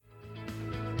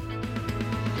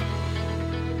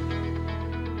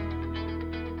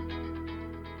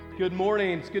Good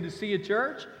morning. It's good to see you,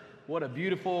 church. What a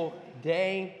beautiful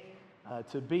day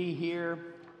to be here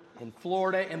in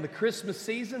Florida in the Christmas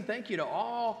season. Thank you to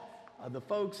all the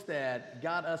folks that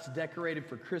got us decorated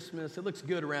for Christmas. It looks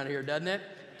good around here, doesn't it?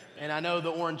 And I know the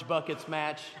orange buckets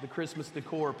match the Christmas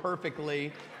decor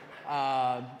perfectly.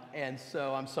 And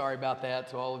so I'm sorry about that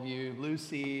to all of you,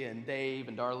 Lucy and Dave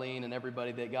and Darlene and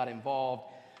everybody that got involved.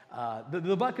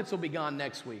 The buckets will be gone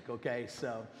next week, okay?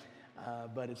 So,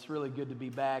 but it's really good to be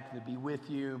back, to be with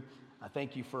you.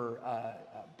 Thank you for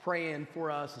praying for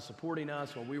us and supporting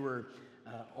us when we were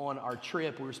on our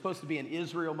trip. We were supposed to be in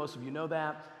Israel, most of you know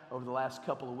that, over the last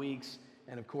couple of weeks.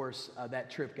 And of course, that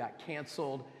trip got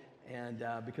canceled and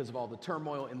because of all the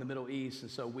turmoil in the Middle East. And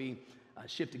so we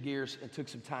shifted gears and took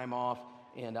some time off.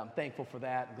 And I'm thankful for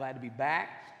that. I'm glad to be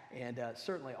back. And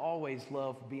certainly always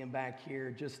love being back here.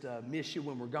 Just miss you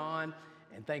when we're gone.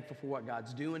 And thankful for what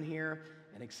God's doing here.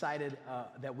 And excited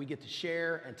that we get to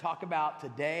share and talk about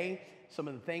today some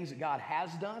of the things that God has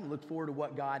done. Look forward to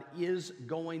what God is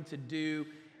going to do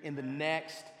in the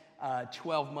next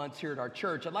 12 months here at our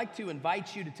church. I'd like to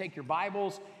invite you to take your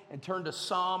Bibles and turn to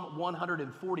Psalm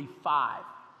 145.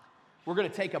 We're going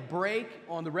to take a break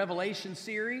on the Revelation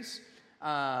series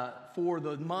for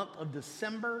the month of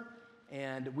December.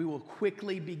 And we will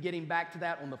quickly be getting back to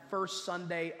that on the first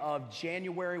Sunday of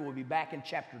January. We'll be back in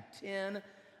chapter 10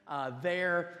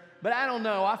 there. But I don't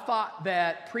know, I thought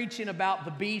that preaching about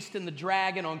the beast and the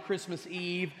dragon on Christmas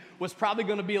Eve was probably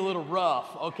going to be a little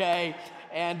rough, okay?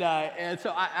 And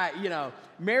so I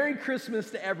Merry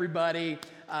Christmas to everybody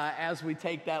as we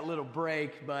take that little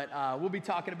break. But we'll be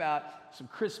talking about some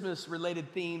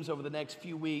Christmas-related themes over the next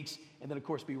few weeks. And then, of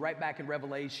course, be right back in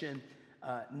Revelation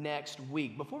next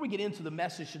week. Before we get into the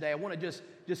message today, I want to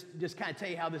just kind of tell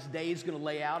you how this day is going to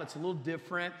lay out. It's a little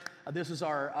different. This is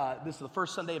the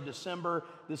first Sunday of December.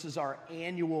 This is our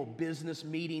annual business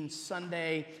meeting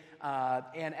Sunday,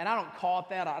 and I don't call it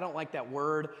that. I don't like that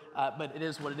word, but it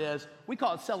is what it is. We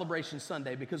call it Celebration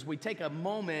Sunday because we take a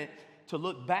moment to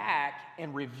look back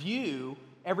and review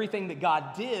everything that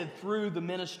God did through the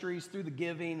ministries, through the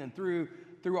giving, and through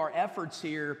our efforts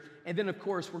here. And then, of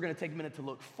course, we're going to take a minute to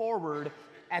look forward.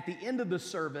 At the end of the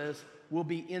service, we'll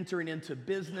be entering into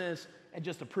business and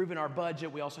just approving our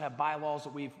budget. We also have bylaws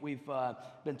that we've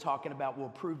been talking about. We'll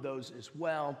approve those as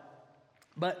well.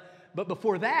 But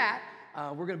before that,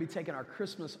 we're going to be taking our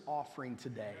Christmas offering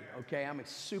today, okay? I'm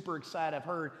super excited. I've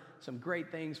heard some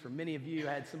great things from many of you.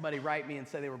 I had somebody write me and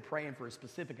say they were praying for a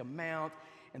specific amount,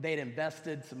 and they had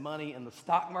invested some money in the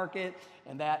stock market,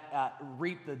 and that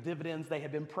reaped the dividends they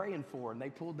had been praying for, and they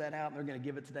pulled that out, and they're going to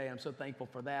give it today. I'm so thankful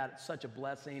for that. It's such a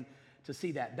blessing to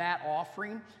see that. That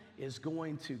offering is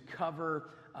going to cover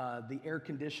the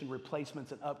air-conditioned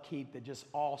replacements and upkeep that just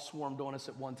all swarmed on us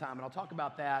at one time, and I'll talk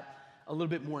about that a little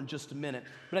bit more in just a minute.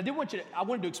 But I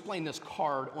wanted to explain this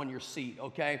card on your seat,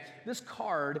 okay? This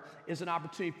card is an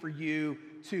opportunity for you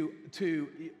to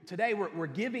today we're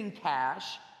giving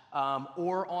cash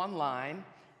or online,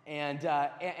 and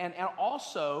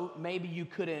also maybe you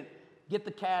couldn't get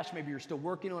the cash, maybe you're still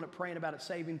working on it, praying about it,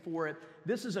 saving for it.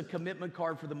 This is a commitment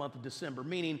card for the month of December,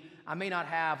 meaning I may not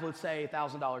have, let's say,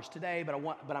 $1,000 today, but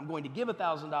I'm going to give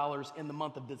 $1,000 in the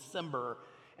month of December,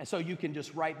 and so you can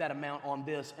just write that amount on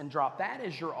this and drop that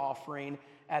as your offering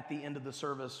at the end of the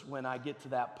service when I get to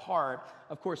that part.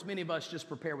 Of course, many of us just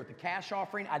prepare with the cash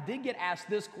offering. I did get asked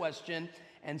this question,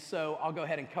 and so I'll go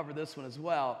ahead and cover this one as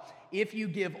well. If you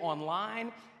give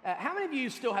online, how many of you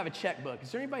still have a checkbook?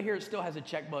 Is there anybody here that still has a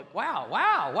checkbook? Wow.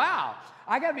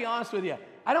 I got to be honest with you.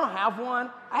 I don't have one.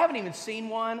 I haven't even seen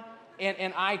one,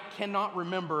 and I cannot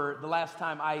remember the last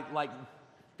time I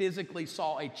physically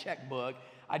saw a checkbook.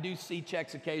 I do see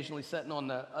checks occasionally sitting on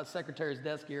the secretary's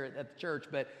desk here at the church,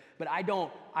 but I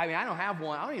don't have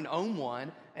one. I don't even own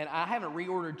one, and I haven't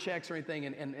reordered checks or anything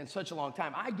in such a long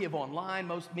time. I give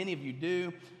online. Many of you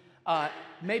do.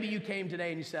 Maybe you came today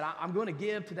and you said, I'm going to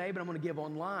give today, but I'm going to give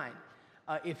online.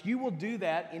 If you will do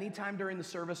that anytime during the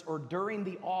service or during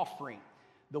the offering,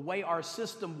 the way our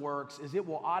system works is it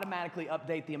will automatically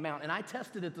update the amount. And I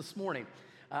tested it this morning.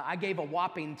 I gave a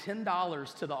whopping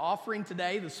 $10 to the offering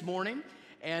today, this morning.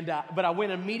 But I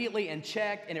went immediately and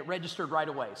checked, and it registered right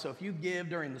away. So if you give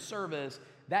during the service,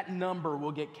 that number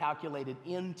will get calculated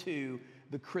into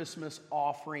the Christmas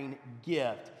offering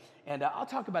gift. And I'll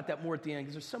talk about that more at the end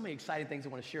because there's so many exciting things I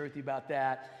want to share with you about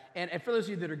that. And for those of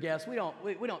you that are guests, we don't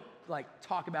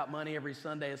talk about money every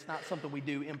Sunday. It's not something we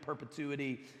do in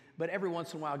perpetuity. But every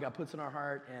once in a while, God puts in our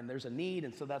heart, and there's a need,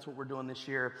 and so that's what we're doing this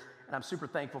year. And I'm super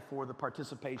thankful for the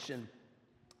participation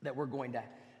that we're going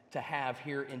to have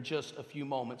here in just a few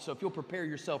moments. So if you'll prepare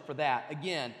yourself for that.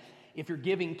 Again, if you're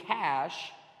giving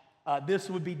cash, this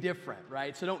would be different,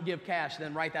 right? So don't give cash,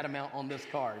 then write that amount on this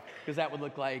card, because that would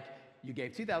look like you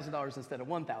gave $2,000 instead of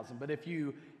 $1,000. But if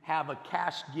you have a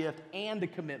cash gift and a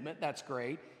commitment, that's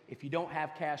great. If you don't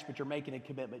have cash but you're making a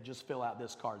commitment, just fill out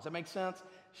this card. Does that make sense?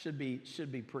 Should be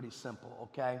pretty simple,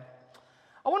 okay?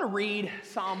 I want to read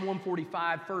Psalm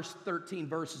 145, first 13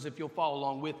 verses, if you'll follow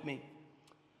along with me.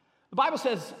 The Bible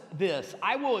says this: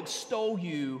 I will extol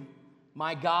you,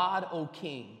 my God, O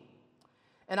King,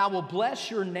 and I will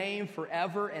bless your name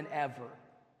forever and ever.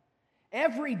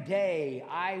 Every day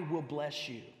I will bless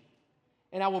you,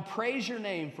 and I will praise your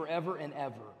name forever and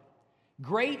ever.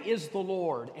 Great is the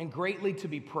Lord, and greatly to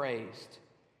be praised.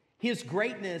 His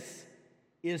greatness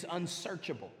is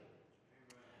unsearchable.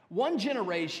 One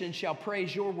generation shall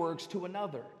praise your works to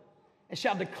another, and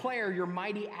shall declare your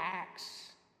mighty acts.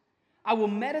 I will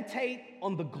meditate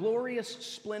on the glorious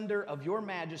splendor of your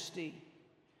majesty,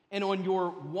 and on your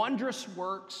wondrous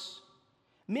works.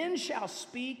 Men shall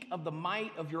speak of the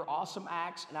might of your awesome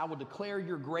acts, and I will declare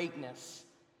your greatness.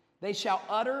 They shall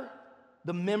utter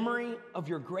the memory of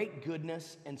your great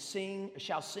goodness, and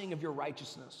shall sing of your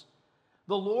righteousness.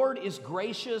 The Lord is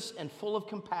gracious and full of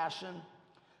compassion,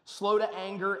 slow to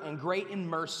anger and great in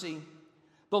mercy.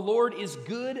 The Lord is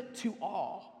good to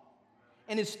all,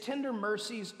 and his tender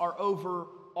mercies are over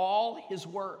all his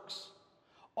works.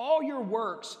 All your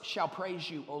works shall praise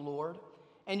you, O Lord,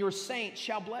 and your saints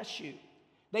shall bless you.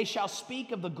 They shall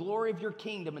speak of the glory of your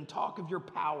kingdom and talk of your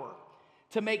power,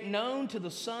 to make known to the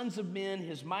sons of men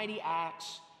his mighty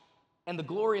acts and the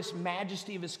glorious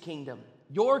majesty of his kingdom.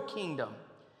 Your kingdom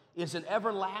is an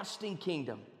everlasting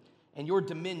kingdom, and your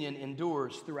dominion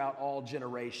endures throughout all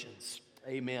generations.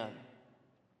 Amen.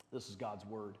 This is God's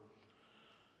word.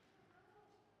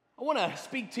 I want to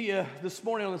speak to you this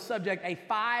morning on the subject, a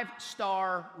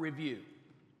 5-star review.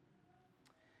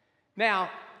 Now,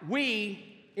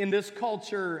 we in this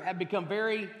culture have become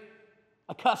very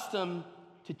accustomed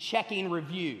to checking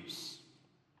reviews.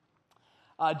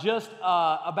 Just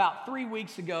about 3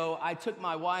 weeks ago, I took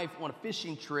my wife on a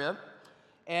fishing trip,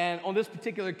 and on this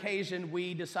particular occasion,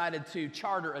 we decided to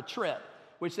charter a trip,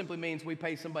 which simply means we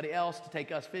pay somebody else to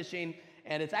take us fishing,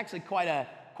 and it's actually quite a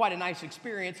nice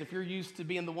experience if you're used to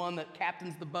being the one that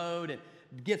captains the boat and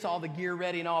gets all the gear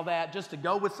ready and all that. Just to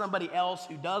go with somebody else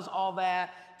who does all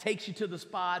that, takes you to the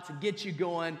spots and gets you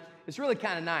going, it's really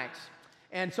kind of nice.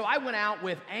 And so I went out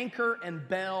with Anchor and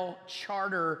Bell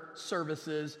Charter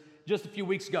Services just a few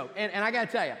weeks ago. And I got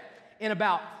to tell you, in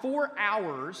about 4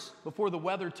 hours before the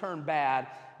weather turned bad,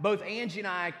 both Angie and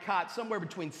I caught somewhere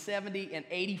between 70 and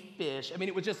 80 fish. I mean,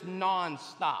 it was just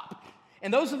nonstop.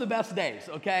 And those are the best days,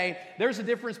 okay? There's a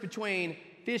difference between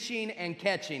fishing and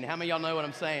catching. How many of y'all know what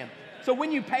I'm saying? So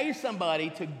when you pay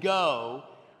somebody to go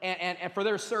and for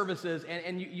their services,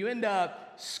 and you end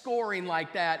up scoring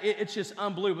like that, it's just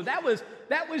unbelievable. That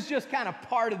was just kind of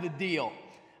part of the deal.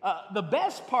 The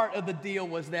best part of the deal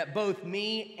was that both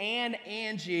me and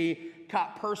Angie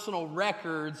caught personal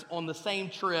records on the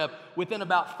same trip within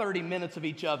about 30 minutes of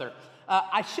each other.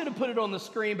 I should have put it on the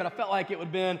screen, but I felt like it would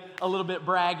have been a little bit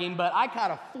bragging, but I caught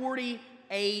a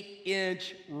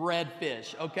 48-inch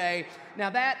redfish, okay? Now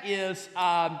that is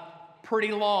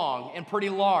pretty long and pretty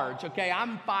large, okay?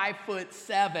 I'm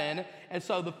 5'7", and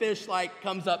so the fish like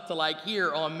comes up to like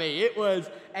here on me. It was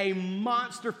a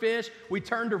monster fish. We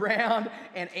turned around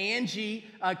and Angie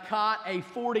caught a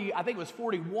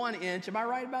 41-inch, am I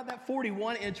right about that?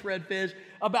 41-inch redfish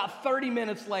about 30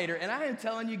 minutes later, and I am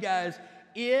telling you guys,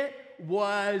 it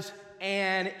was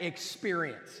an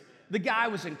experience. The guy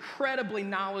was incredibly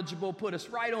knowledgeable, put us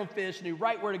right on fish, knew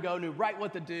right where to go, knew right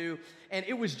what to do, and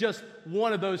it was just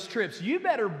one of those trips. You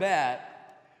better bet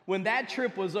when that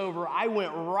trip was over, I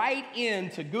went right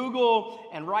into Google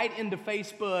and right into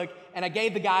Facebook, and I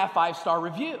gave the guy a 5-star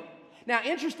review. Now,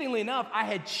 interestingly enough, I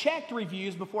had checked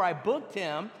reviews before I booked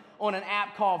him on an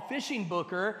app called Fishing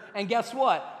Booker, and guess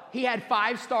what? He had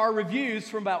 5-star reviews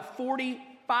from about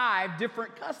 45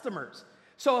 different customers.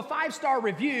 So a 5-star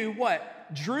review,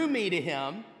 drew me to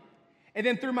him, and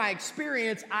then through my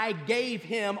experience, I gave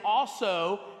him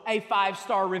also a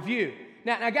 5-star review.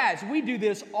 Now, guys, we do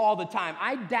this all the time.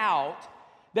 I doubt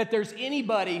that there's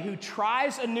anybody who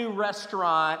tries a new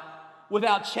restaurant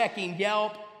without checking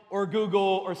Yelp or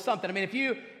Google or something. I mean,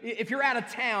 if you're out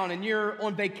of town and you're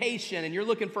on vacation and you're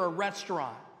looking for a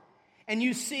restaurant and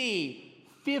you see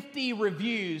 50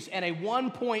 reviews and a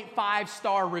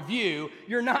 1.5-star review,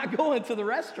 you're not going to the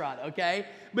restaurant, okay?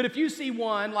 But if you see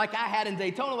one like I had in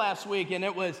Daytona last week and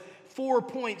it was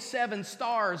 4.7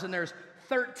 stars and there's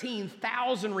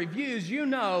 13,000 reviews, you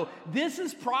know this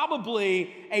is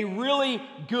probably a really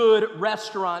good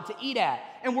restaurant to eat at.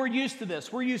 And we're used to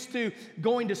this. We're used to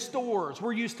going to stores.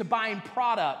 We're used to buying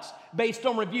products based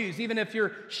on reviews. Even if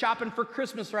you're shopping for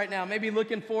Christmas right now, maybe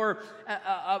looking for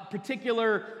a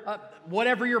particular,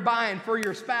 whatever you're buying for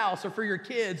your spouse or for your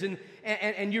kids,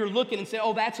 and you're looking and say,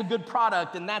 oh, that's a good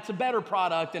product, and that's a better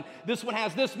product, and this one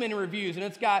has this many reviews, and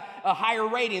it's got a higher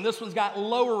rating. This one's got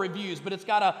lower reviews, but it's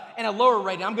got a lower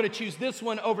rating. I'm going to choose this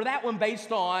one over that one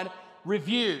based on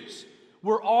reviews.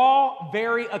 We're all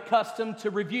very accustomed to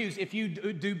reviews. If you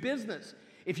do business,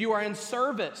 if you are in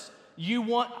service, you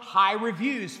want high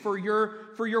reviews for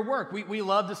your work. We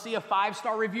love to see a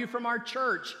 5-star review from our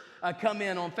church come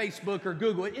in on Facebook or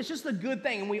Google. It's just a good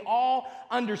thing, and we all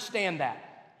understand that.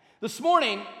 This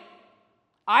morning,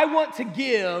 I want to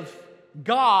give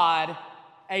God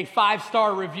a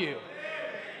 5-star review.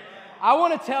 I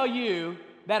want to tell you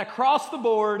that across the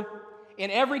board,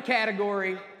 in every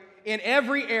category, in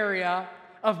every area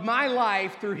of my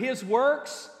life, through His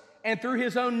works and through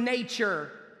His own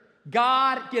nature,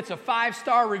 God gets a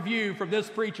 5-star review from this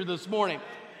preacher this morning.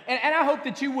 And I hope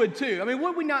that you would too. I mean,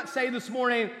 would we not say this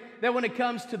morning that when it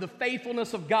comes to the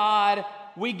faithfulness of God,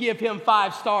 we give Him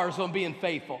 5 stars on being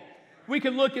faithful? We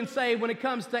could look and say, when it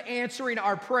comes to answering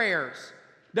our prayers,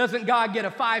 doesn't God get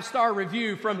a 5-star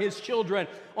review from His children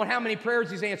on how many prayers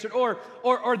He's answered? Or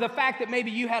the fact that maybe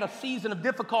you had a season of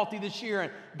difficulty this year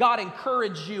and God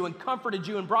encouraged you and comforted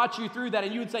you and brought you through that,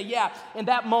 and you would say, yeah, in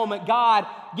that moment, God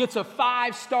gets a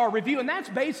 5-star review. And that's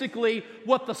basically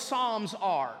what the Psalms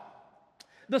are.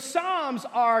 The Psalms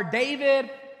are David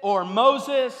or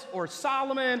Moses or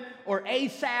Solomon or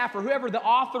Asaph or whoever the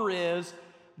author is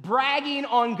bragging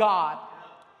on God.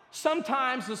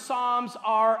 Sometimes the Psalms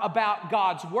are about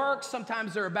God's work,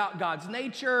 sometimes they're about God's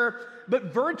nature,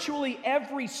 but virtually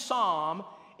every Psalm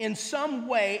in some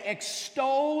way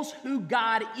extols who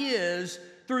God is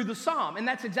through the Psalm. And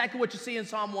that's exactly what you see in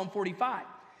Psalm 145.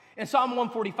 In Psalm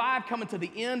 145, coming to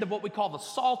the end of what we call the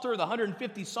Psalter, the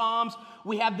 150 Psalms,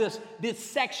 we have this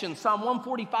section, Psalm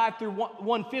 145 through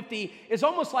 150, is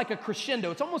almost like a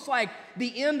crescendo. It's almost like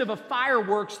the end of a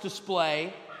fireworks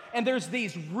display. And there's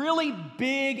these really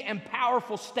big and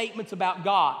powerful statements about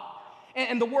God.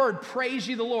 And the word, praise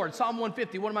ye the Lord, Psalm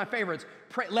 150, one of my favorites.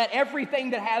 Let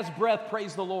everything that has breath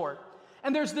praise the Lord.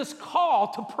 And there's this call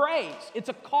to praise. It's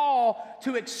a call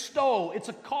to extol. It's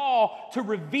a call to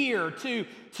revere, to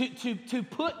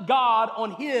put God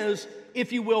on His,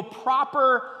 if you will,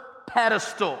 proper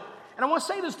pedestal. And I want to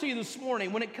say this to you this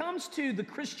morning. When it comes to the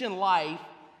Christian life,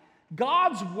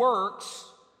 God's works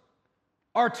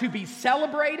are to be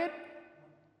celebrated,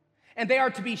 and they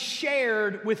are to be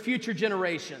shared with future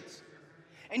generations.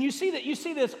 And you see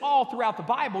this all throughout the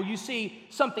Bible. You see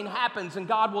something happens, and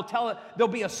God will tell it,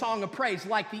 there'll be a song of praise,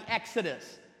 like the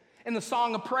Exodus. And the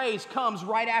song of praise comes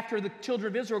right after the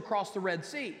children of Israel crossed the Red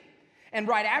Sea. And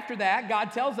right after that,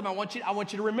 God tells them, I want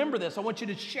you to remember this. I want you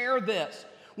to share this.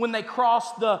 When they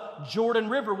crossed the Jordan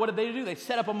River, what did they do? They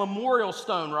set up a memorial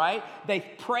stone, right? They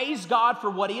praised God for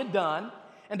what He had done.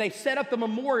 And they set up the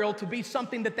memorial to be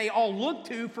something that they all look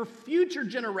to for future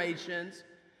generations.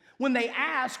 When they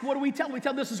ask, what do we tell? We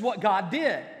tell this is what God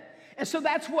did. And so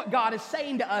that's what God is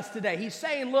saying to us today. He's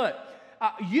saying, look,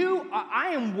 I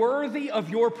am worthy of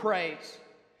your praise.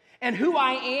 And who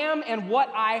I am and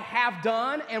what I have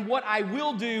done and what I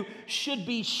will do should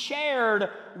be shared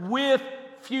with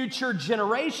future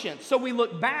generations. So we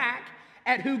look back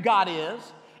at who God is,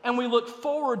 and we look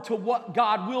forward to what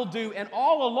God will do. And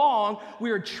all along, we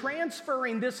are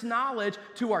transferring this knowledge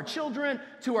to our children,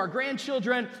 to our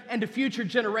grandchildren, and to future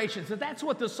generations. And that's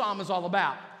what this psalm is all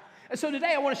about. And so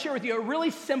today, I want to share with you a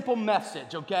really simple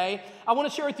message, okay? I want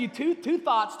to share with you two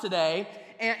thoughts today,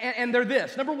 and they're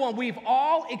this. Number one, we've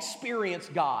all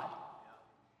experienced God.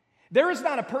 There is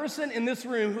not a person in this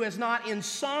room who has not in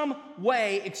some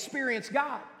way experienced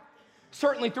God.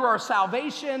 Certainly through our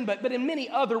salvation, but in many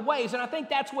other ways. And I think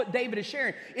that's what David is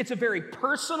sharing. It's a very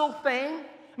personal thing.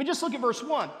 I mean, just look at verse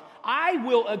 1. I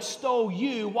will extol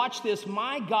you, watch this,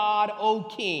 my God, O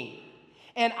King,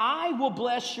 and I will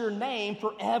bless your name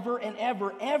forever and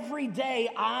ever. Every day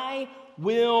I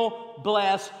will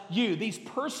bless you. These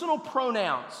personal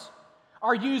pronouns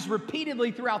are used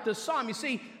repeatedly throughout this psalm. You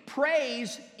see,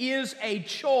 praise is a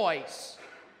choice.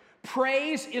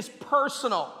 Praise is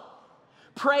personal.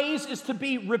 Praise is to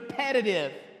be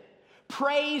repetitive.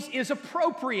 Praise is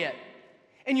appropriate.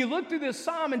 And you look through this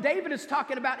psalm, and David is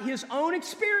talking about his own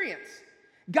experience.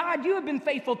 God, you have been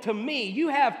faithful to me. You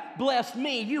have blessed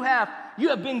me. You have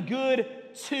been good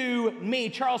to me.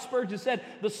 Charles Spurgeon said,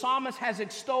 the psalmist has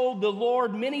extolled the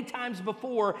Lord many times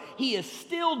before. He is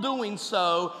still doing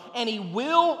so, and he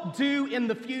will do in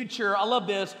the future. I love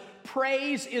this.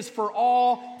 Praise is for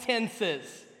all tenses.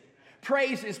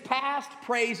 Praise is past,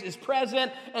 praise is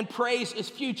present, and praise is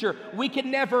future. We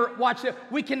can never,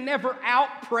 we can never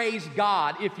outpraise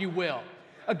God, if you will.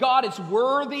 God is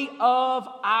worthy of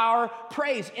our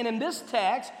praise. And in this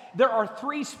text, there are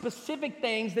three specific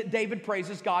things that David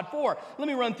praises God for. Let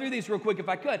me run through these real quick if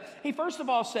I could. He first of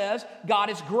all says, God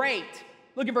is great.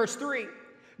 Look at verse 3.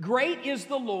 Great is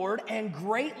the Lord and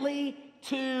greatly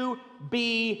to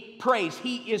be praised.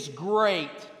 He is great.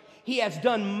 He has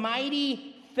done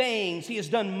mighty things. He has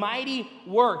done mighty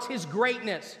works. His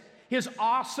greatness, His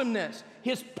awesomeness,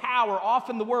 His power.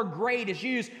 Often the word great is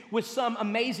used with some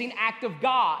amazing act of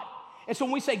God. And so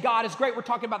when we say God is great, we're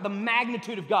talking about the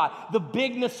magnitude of God, the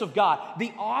bigness of God,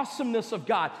 the awesomeness of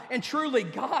God. And truly,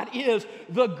 God is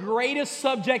the greatest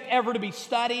subject ever to be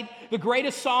studied, the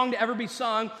greatest song to ever be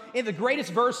sung, and the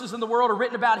greatest verses in the world are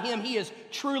written about Him. He is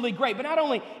truly great. But not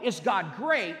only is God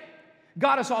great,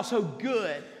 God is also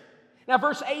good. Now,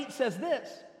 verse 8 says this,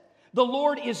 the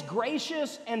Lord is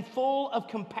gracious and full of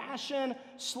compassion,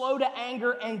 slow to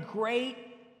anger, and great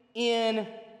in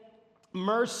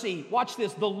mercy. Watch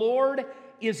this. The Lord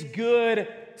is good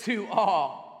to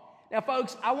all. Now,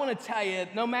 folks, I want to tell you,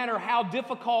 no matter how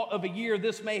difficult of a year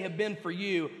this may have been for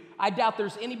you, I doubt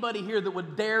there's anybody here that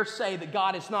would dare say that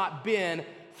God has not been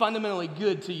fundamentally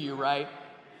good to you, right?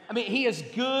 I mean, He is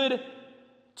good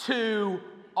to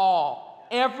all.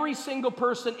 Every single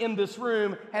person in this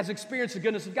room has experienced the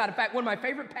goodness of God. In fact, one of my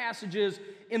favorite passages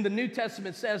in the New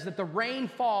Testament says that the rain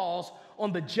falls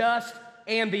on the just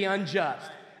and the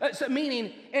unjust. So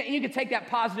meaning, and you can take that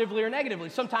positively or negatively.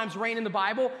 Sometimes rain in the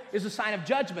Bible is a sign of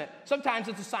judgment. Sometimes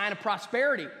it's a sign of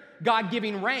prosperity,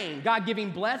 God-giving rain,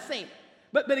 God-giving blessing.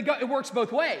 But it works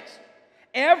both ways.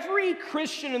 Every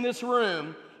Christian in this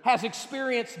room has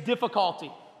experienced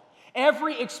difficulty.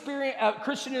 Every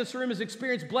Christian in this room has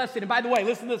experienced blessing. And by the way,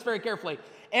 listen to this very carefully.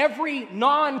 Every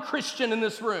non-Christian in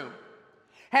this room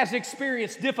has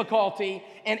experienced difficulty,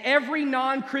 and every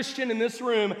non-Christian in this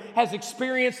room has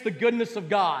experienced the goodness of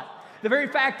God. The very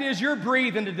fact is you're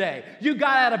breathing today. You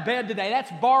got out of bed today. That's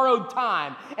borrowed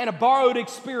time and a borrowed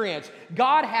experience.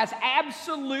 God has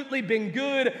absolutely been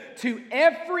good to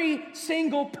every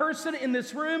single person in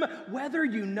this room, whether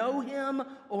you know Him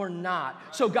or not.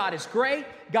 So God is great.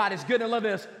 God is good. And I love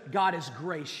this. God is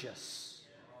gracious.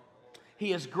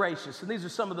 He is gracious. And these are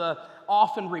some of the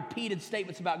often repeated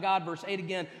statements about God. Verse 8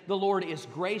 again, the Lord is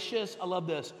gracious. I love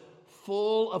this.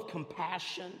 Full of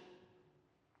compassion.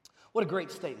 What a great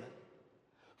statement.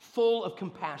 Full of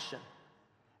compassion.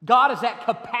 God is at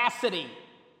capacity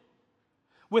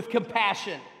with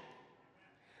compassion.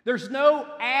 There's no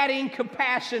adding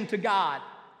compassion to God.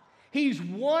 He's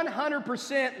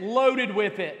 100% loaded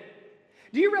with it.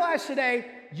 Do you realize today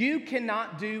you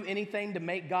cannot do anything to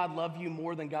make God love you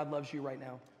more than God loves you right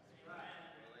now?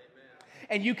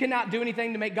 And you cannot do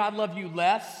anything to make God love you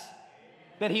less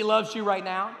than He loves you right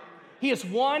now. He is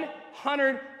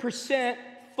 100%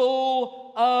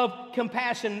 full of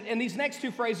compassion. And these next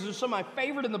two phrases are some of my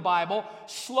favorite in the Bible.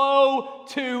 Slow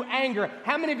to anger.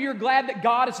 How many of you are glad that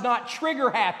God is not trigger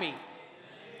happy?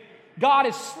 God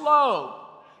is slow.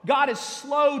 God is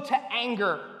slow to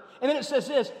anger. And then it says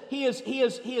this, He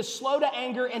is slow to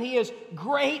anger and He is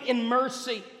great in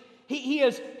mercy.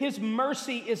 His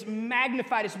mercy is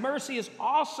magnified. His mercy is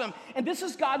awesome. And this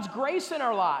is God's grace in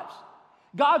our lives.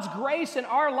 God's grace in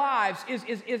our lives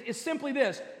is simply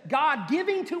this, God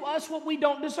giving to us what we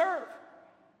don't deserve.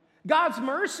 God's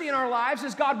mercy in our lives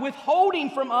is God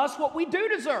withholding from us what we do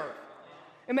deserve.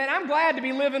 And man, I'm glad to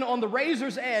be living on the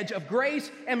razor's edge of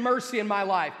grace and mercy in my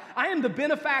life. I am the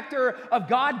benefactor of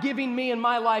God giving me in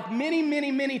my life many,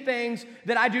 many, many things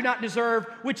that I do not deserve,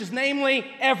 which is namely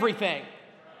everything.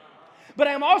 But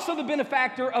I am also the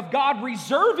benefactor of God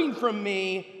reserving from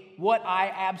me what I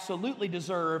absolutely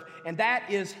deserve, and that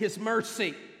is His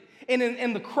mercy. And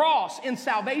in the cross, in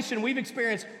salvation, we've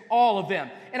experienced all of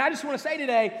them. And I just want to say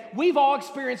today, we've all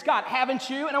experienced God, haven't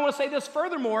you? And I want to say this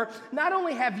furthermore, not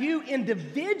only have you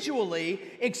individually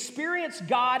experienced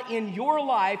God in your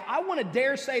life, I want to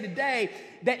dare say today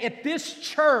that at this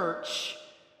church,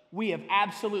 we have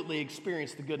absolutely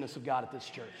experienced the goodness of God at this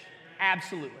church.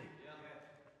 Absolutely.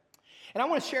 And I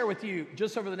want to share with you,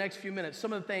 just over the next few minutes,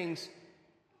 some of the things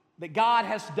that God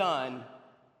has done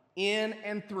in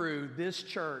and through this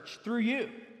church, through you,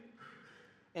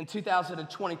 in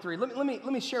 2023. Let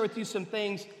me share with you some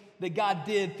things that God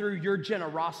did through your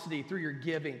generosity, through your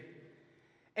giving.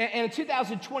 And in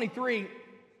 2023,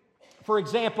 for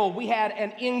example, we had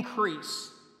an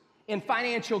increase in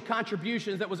financial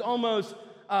contributions that was almost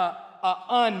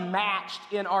unmatched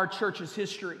in our church's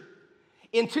history.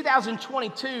 In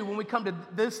 2022, when we come to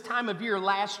this time of year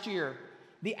last year,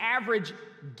 the average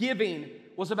giving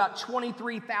was about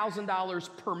 $23,000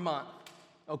 per month,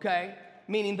 okay?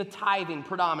 Meaning the tithing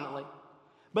predominantly.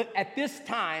 But at this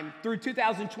time, through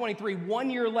 2023, 1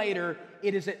 year later,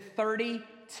 it is at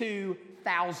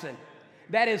 $32,000.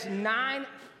 That is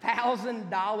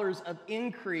 $9,000 of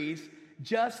increase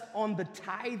just on the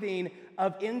tithing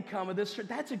of income of this church.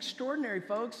 That's extraordinary,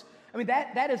 folks. I mean,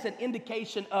 that is an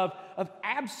indication of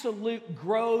absolute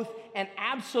growth and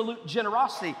absolute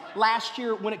generosity last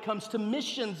year when it comes to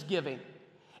missions giving.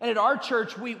 And at our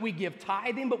church, we give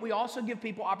tithing, but we also give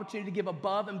people opportunity to give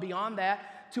above and beyond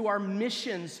that to our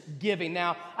missions giving.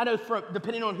 Now, I know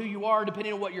depending on who you are,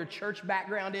 depending on what your church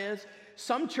background is,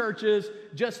 some churches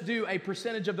just do a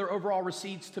percentage of their overall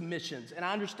receipts to missions, and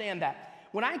I understand that.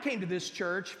 When I came to this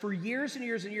church, for years and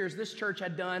years and years, this church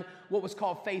had done what was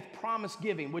called faith promise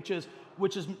giving, which is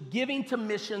giving to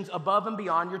missions above and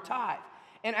beyond your tithe.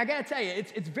 And I gotta tell you,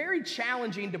 it's very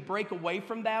challenging to break away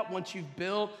from that once you've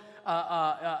built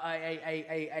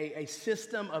a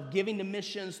system of giving to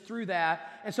missions through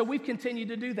that. And so we've continued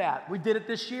to do that. We did it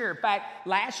this year. In fact,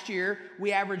 last year,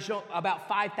 we averaged about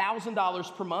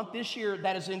 $5,000 per month. This year,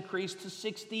 that has increased to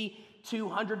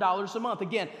 $6,200 a month.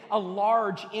 Again, a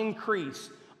large increase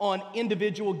on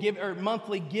individual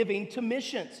monthly giving to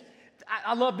missions.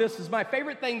 I love this. This is my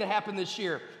favorite thing that happened this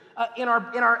year. In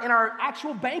our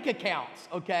actual bank accounts,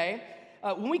 okay?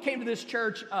 When we came to this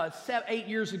church 8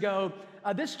 years ago,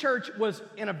 this church was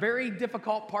in a very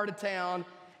difficult part of town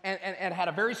and had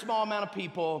a very small amount of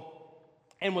people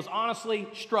and was honestly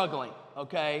struggling,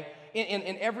 okay,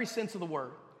 in every sense of the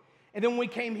word. And then when we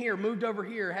came here, moved over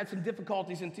here, had some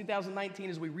difficulties in 2019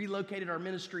 as we relocated our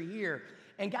ministry here.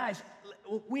 And guys,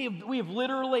 we have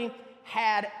literally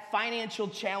had financial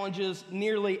challenges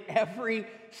nearly every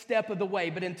step of the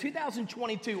way. But in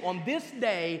 2022, on this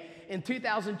day in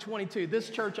 2022, this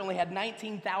church only had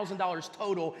 $19,000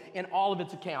 total in all of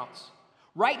its accounts.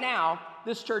 Right now,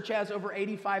 this church has over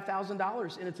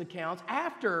 $85,000 in its accounts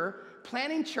after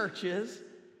planning churches,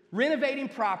 renovating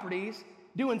properties,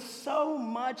 doing so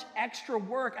much extra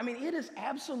work. I mean, it is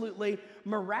absolutely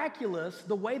miraculous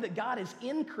the way that God has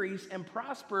increased and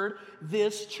prospered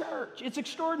this church. It's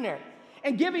extraordinary.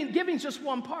 And giving's just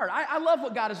one part. I love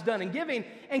what God has done in giving.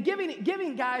 And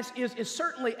giving, guys, is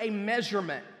certainly a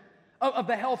measurement of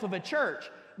the health of a church.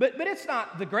 But it's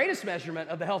not the greatest measurement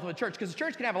of the health of a church, because a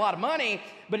church can have a lot of money,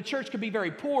 but a church could be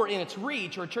very poor in its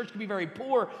reach, or a church could be very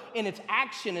poor in its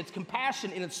action, its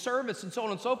compassion, in its service, and so on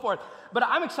and so forth. But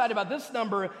I'm excited about this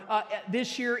number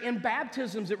this year in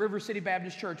baptisms at River City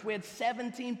Baptist Church. We had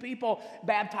 17 people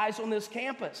baptized on this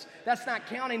campus. That's not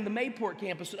counting the Mayport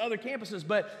campus and other campuses,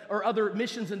 or other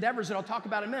missions endeavors that I'll talk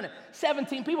about in a minute.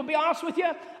 17 people. Be honest with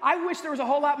you, I wish there was a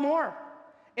whole lot more.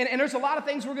 And there's a lot of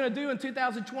things we're going to do in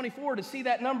 2024 to see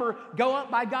that number go up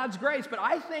by God's grace. But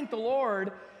I thank the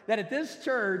Lord that at this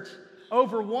church,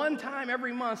 over one time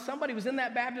every month, somebody was in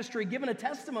that baptistry giving a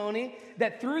testimony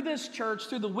that through this church,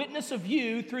 through the witness of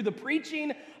you, through the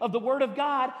preaching of the Word of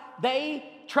God, they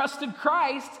trusted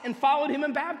Christ and followed Him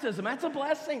in baptism. That's a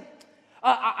blessing.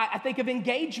 I think of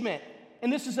engagement.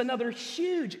 And this is another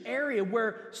huge area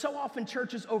where so often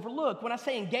churches overlook. When I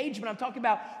say engagement, I'm talking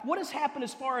about what has happened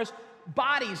as far as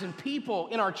bodies and people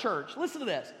in our church. Listen to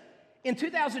this. In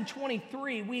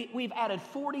 2023, we've added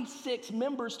 46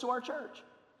 members to our church.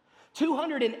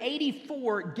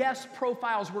 284 guest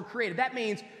profiles were created. That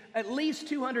means at least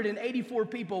 284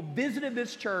 people visited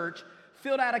this church,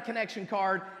 filled out a connection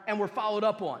card, and were followed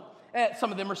up on.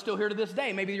 Some of them are still here to this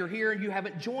day. Maybe you're here and you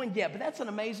haven't joined yet, but that's an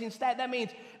amazing stat. That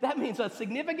means a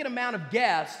significant amount of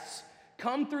guests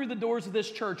come through the doors of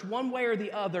this church one way or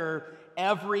the other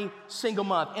every single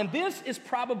month. And this is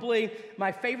probably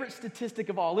my favorite statistic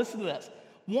of all. Listen to this.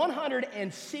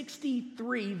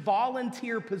 163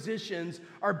 volunteer positions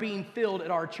are being filled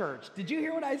at our church. Did you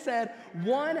hear what I said?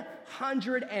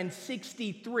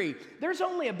 163. There's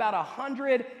only about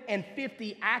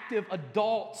 150 active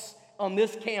adults on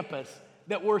this campus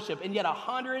that worship, and yet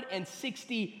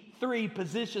 163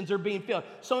 positions are being filled.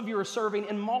 Some of you are serving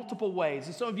in multiple ways,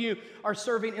 and some of you are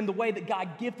serving in the way that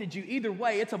God gifted you. Either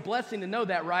way, it's a blessing to know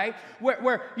that, right?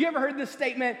 Where you ever heard this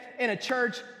statement in a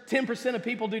church, 10% of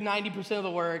people do 90% of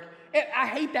the work? I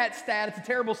hate that stat. It's a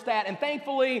terrible stat, and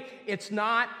thankfully, it's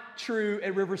not true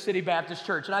at River City Baptist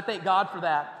Church, and I thank God for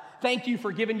that. Thank you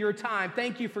for giving your time.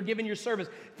 Thank you for giving your service.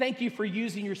 Thank you for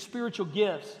using your spiritual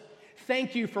gifts.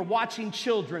 Thank you for watching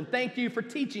children. Thank you for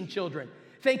teaching children.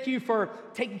 Thank you for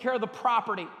taking care of the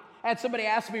property. I had somebody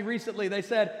ask me recently, they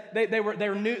said they were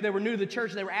new to the church,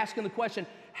 and they were asking the question,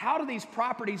 how do these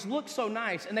properties look so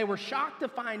nice? And they were shocked to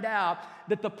find out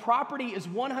that the property is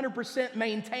 100%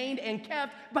 maintained and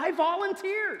kept by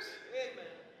volunteers. Amen.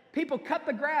 People cut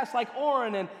the grass like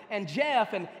Orrin and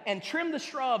Jeff and trim the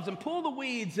shrubs and pull the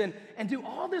weeds and do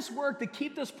all this work to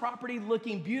keep this property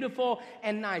looking beautiful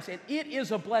and nice. And it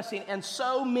is a blessing, and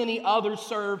so many others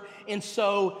serve in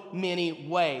so many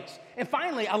ways. And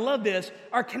finally, I love this,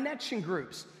 our connection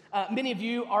groups. Many of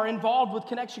you are involved with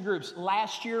connection groups.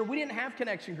 Last year, we didn't have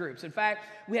connection groups. In fact,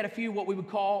 we had a few what we would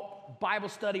call Bible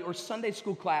study or Sunday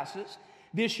school classes.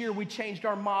 This year, we changed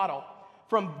our model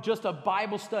from just a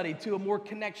Bible study to a more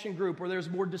connection group where there's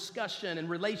more discussion and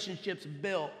relationships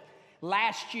built.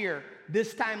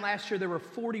 This time last year, there were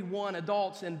 41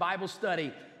 adults in Bible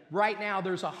study. Right now,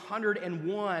 there's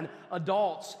 101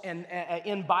 adults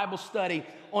in Bible study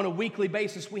on a weekly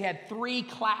basis. We had 2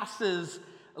 classes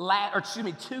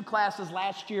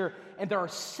last year, and there are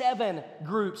 7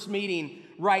 groups meeting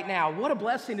right now. What a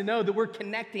blessing to know that we're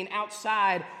connecting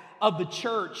outside of the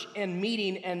church and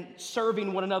meeting and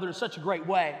serving one another in such a great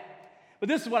way. But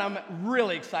this is what I'm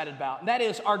really excited about, and that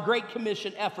is our Great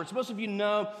Commission efforts. Most of you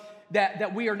know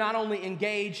that we are not only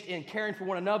engaged in caring for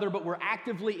one another, but we're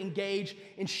actively engaged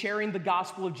in sharing the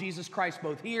gospel of Jesus Christ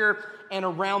both here and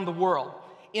around the world.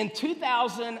 In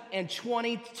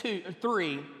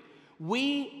 2023,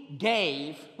 we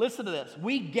gave, listen to this,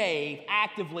 we gave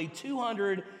actively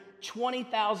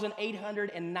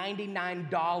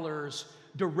 $220,899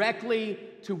 directly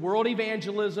to world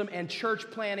evangelism and church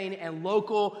planting and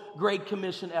local Great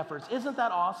Commission efforts. Isn't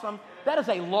that awesome? That is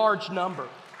a large number.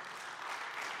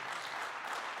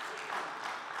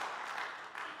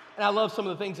 And I love some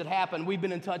of the things that happen. We've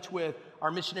been in touch with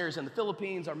our missionaries in the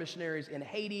Philippines, our missionaries in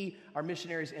Haiti, our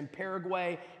missionaries in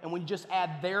Paraguay, and when you just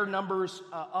add their numbers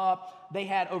up, they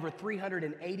had over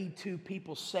 382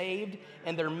 people saved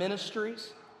in their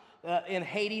ministries. In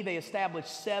Haiti, they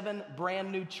established 7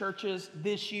 brand new churches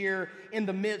this year in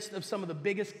the midst of some of the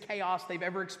biggest chaos they've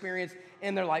ever experienced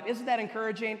in their life. Isn't that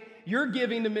encouraging? Your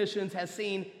giving to missions has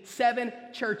seen 7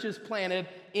 churches planted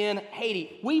in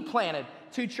Haiti. We planted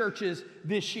 2 churches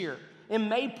this year. In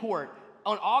Mayport,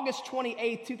 on August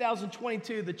 28,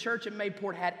 2022, the church at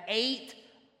Mayport had 8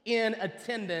 in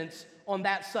attendance on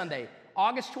that Sunday.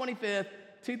 August 25th,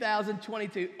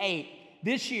 2022, 8.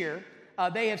 This year,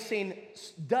 they have seen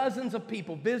dozens of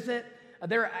people visit.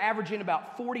 They're averaging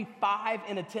about 45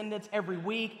 in attendance every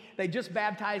week. They just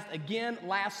baptized again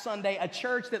last Sunday, a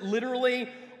church that literally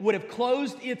would have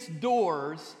closed its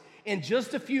doors in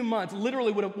just a few months,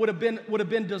 literally would have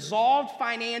been dissolved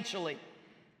financially.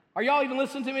 Are y'all even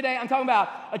listening to me today? I'm talking about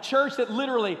a church that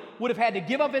literally would have had to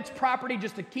give up its property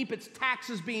just to keep its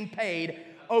taxes being paid.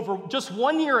 Over just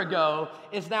 1 year ago,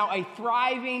 is now a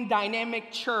thriving,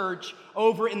 dynamic church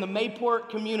over in the Mayport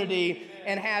community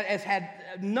and has had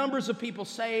numbers of people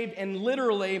saved and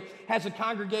literally has a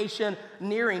congregation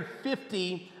nearing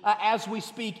 50 as we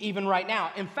speak even right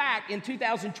now. In fact, in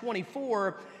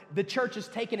 2024, the church has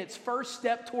taken its first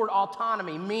step toward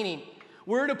autonomy, meaning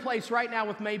we're at a place right now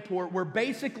with Mayport where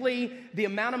basically the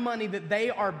amount of money that they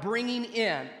are bringing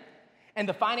in and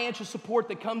the financial support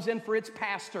that comes in for its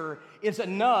pastor is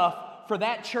enough for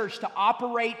that church to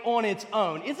operate on its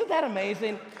own. Isn't that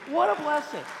amazing? What a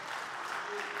blessing.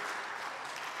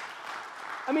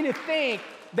 I mean, to think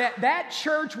that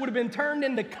church would have been turned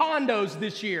into condos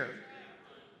this year.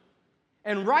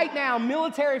 And right now,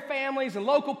 military families and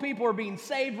local people are being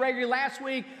saved regularly. Last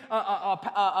week,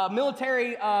 a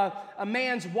military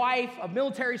man's wife, a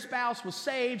military spouse, was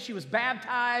saved. She was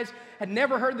baptized, had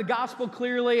never heard the gospel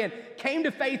clearly, and came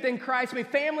to faith in Christ. I mean,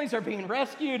 families are being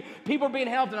rescued. People are being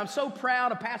helped, and I'm so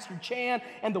proud of Pastor Chan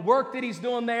and the work that he's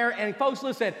doing there. And folks,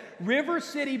 listen, River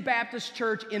City Baptist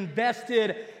Church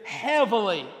invested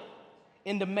heavily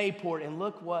into Mayport, and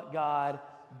look what God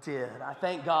did. I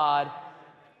thank God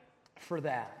for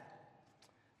that.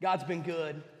 God's been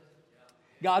good.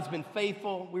 God's been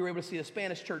faithful. We were able to see a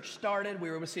Spanish church started. We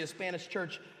were able to see a Spanish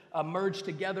church merge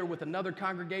together with another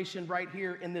congregation right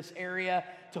here in this area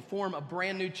to form a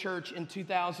brand new church in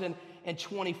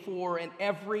 2024. And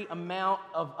every amount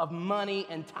of money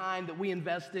and time that we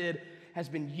invested has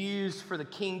been used for the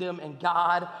kingdom, and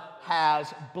God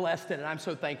has blessed it. And I'm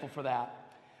so thankful for that.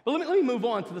 But let me move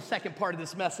on to the second part of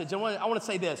this message. I want to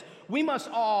say this. We must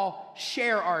all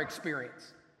share our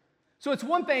experience. So it's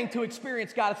one thing to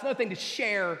experience God. It's another thing to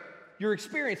share your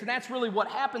experience. And that's really what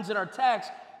happens in our text,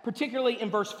 particularly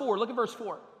in verse 4. Look at verse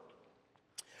 4.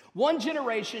 One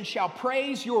generation shall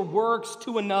praise your works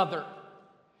to another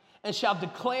and shall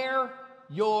declare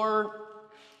your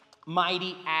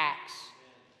mighty acts.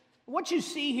 What you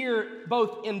see here,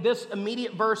 both in this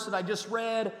immediate verse that I just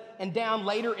read and down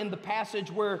later in the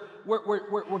passage where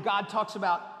God talks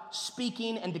about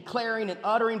speaking and declaring and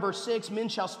uttering. Verse 6, men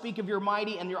shall speak of your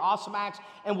mighty and your awesome acts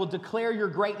and will declare your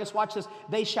greatness. Watch this.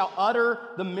 They shall utter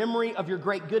the memory of your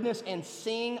great goodness and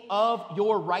sing of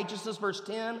your righteousness. Verse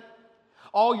 10,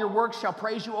 all your works shall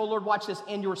praise you, O Lord. Watch this.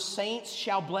 And your saints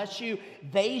shall bless you.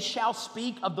 They shall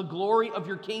speak of the glory of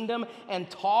your kingdom and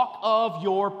talk of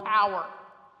your power.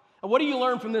 And what do you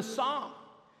learn from this psalm?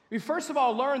 We first of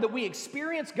all learn that we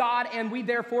experience God and we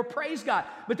therefore praise God.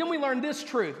 But then we learn this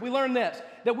truth. We learn this,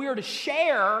 that we are to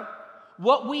share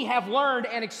what we have learned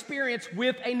and experienced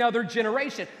with another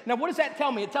generation. Now, what does that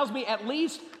tell me? It tells me at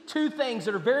least two things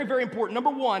that are very, very important. Number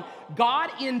one, God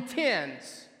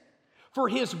intends for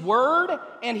His word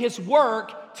and His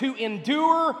work to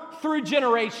endure through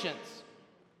generations.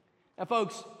 Now,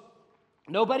 folks,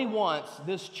 nobody wants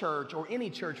this church, or any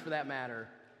church for that matter,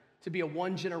 to be a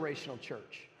one-generational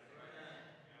church.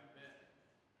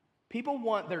 People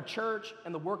want their church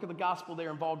and the work of the gospel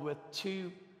they're involved with to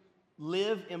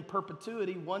live in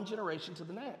perpetuity, one generation to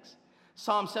the next.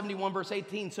 Psalm 71, verse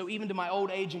 18, so even to my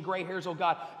old age and gray hairs, O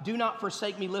God, do not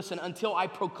forsake me, listen, until I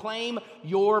proclaim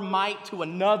your might to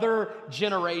another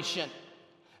generation.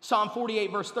 Psalm 48,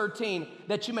 verse 13,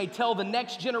 that you may tell the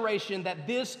next generation that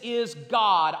this is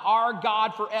God, our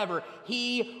God forever.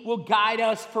 He will guide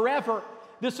us forever.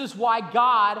 This is why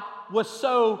God was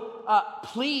so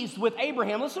pleased with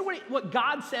Abraham. Listen to what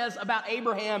God says about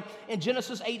Abraham in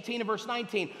Genesis 18 and verse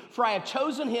 19. For I have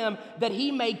chosen him that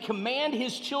he may command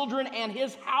his children and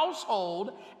his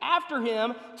household after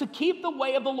him to keep the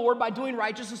way of the Lord by doing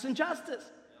righteousness and justice.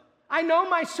 I know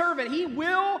my servant, he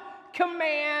will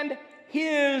command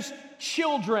his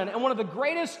children. And one of the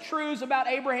greatest truths about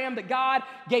Abraham that God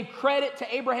gave credit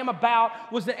to Abraham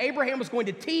about was that Abraham was going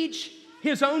to teach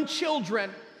his own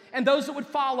children and those that would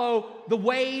follow the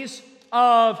ways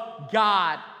of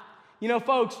God. You know,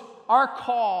 folks, our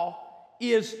call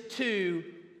is to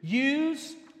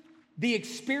use the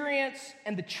experience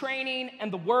and the training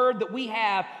and the word that we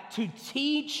have to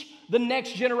teach the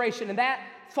next generation, and that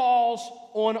falls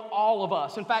on all of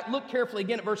us. In fact, look carefully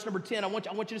again at verse number 10. I want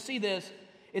you to see this.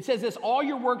 It says this, all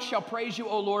your works shall praise you,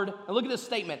 O Lord. And look at this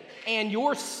statement, and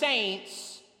your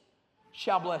saints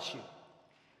shall bless you.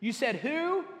 You said,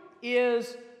 who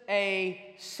is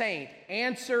a saint?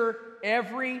 Answer,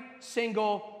 every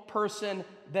single person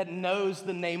that knows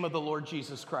the name of the Lord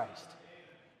Jesus Christ.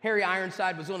 Harry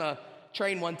Ironside was on a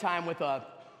train one time with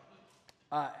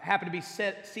happened to be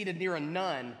seated near a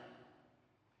nun.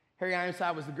 Harry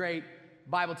Ironside was the great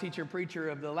Bible teacher and preacher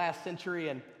of the last century,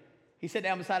 and he sat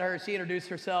down beside her. She introduced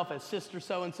herself as Sister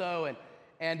So-and-so,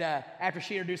 and after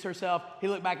she introduced herself, he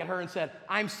looked back at her and said,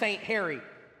 I'm Saint Harry.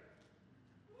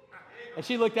 And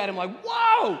she looked at him like,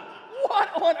 whoa,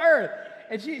 what on earth?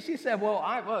 And she said,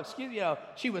 well, excuse me,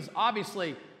 she was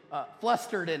obviously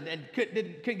flustered and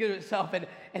couldn't get it herself. And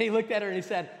he looked at her and he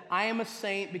said, I am a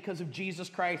saint because of Jesus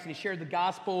Christ. And he shared the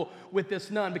gospel with this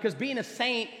nun. Because being a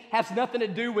saint has nothing to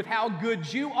do with how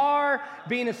good you are.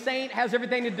 Being a saint has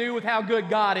everything to do with how good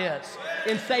God is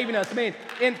in saving us. I mean,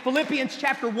 in Philippians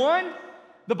chapter 1,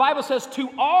 the Bible says, to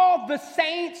all the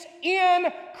saints in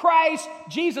Christ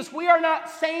Jesus. We are not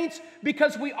saints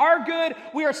because we are good.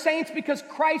 We are saints because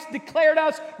Christ declared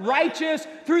us righteous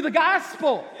through the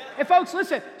gospel. And folks,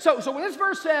 listen. So when this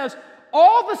verse says,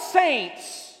 all the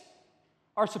saints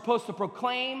are supposed to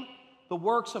proclaim the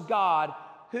works of God,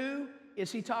 who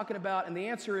is he talking about? And the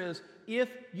answer is, if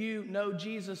you know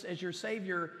Jesus as your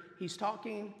Savior, he's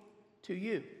talking to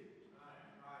you.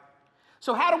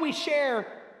 So how do we share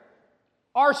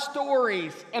our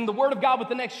stories and the Word of God with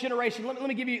the next generation? Let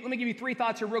me give you three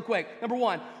thoughts here real quick. Number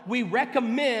one, we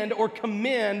recommend or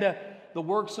commend the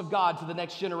works of God to the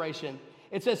next generation.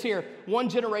 It says here, one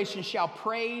generation shall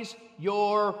praise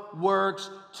your works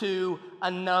to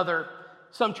another.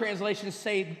 Some translations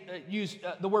say, use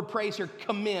the word praise here,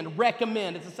 commend,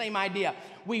 recommend. It's the same idea.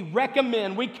 We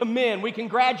recommend, we commend, we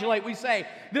congratulate, we say,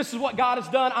 this is what God has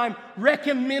done. I'm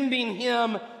recommending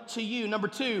him to you. Number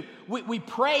two, we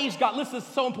praise God. Listen, this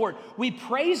is so important. We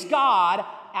praise God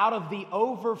out of the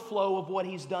overflow of what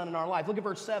he's done in our life. Look at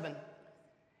verse 7.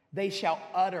 They shall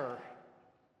utter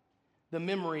the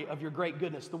memory of your great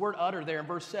goodness. The word utter there in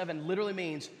verse 7 literally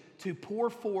means to pour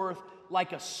forth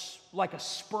like a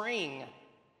spring.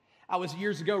 I was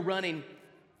years ago running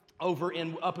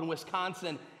up in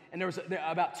Wisconsin, and there was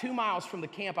about 2 miles from the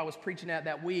camp I was preaching at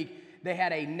that week. they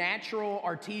had a natural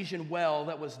artesian well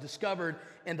that was discovered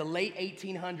in the late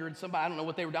 1800s. Somebody, I don't know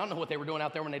what they were doing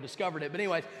out there when they discovered it. But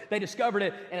anyways, they discovered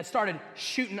it, and it started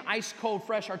shooting ice cold,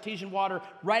 fresh artesian water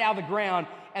right out of the ground.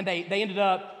 And they ended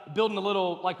up building a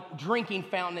little like drinking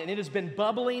fountain, and it has been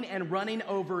bubbling and running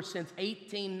over since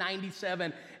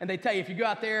 1897. And they tell you, if you go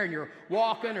out there and you're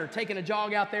walking or taking a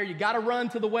jog out there, you got to run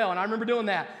to the well. And I remember doing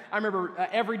that. I remember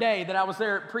every day that I was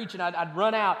there preaching, I'd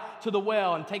run out to the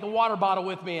well and take a water bottle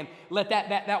with me and let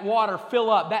that water fill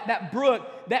up. That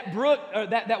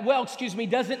well,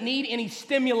 doesn't need any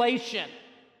stimulation.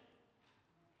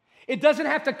 It doesn't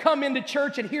have to come into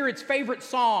church and hear its favorite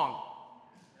song.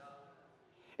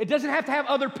 It doesn't have to have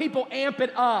other people amp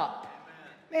it up.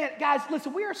 Man, guys,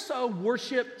 listen, we are so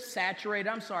worship saturated.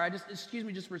 I'm sorry, excuse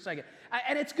me just for a second.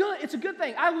 And it's good. It's a good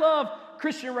thing. I love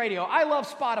Christian radio. I love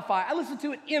Spotify. I listen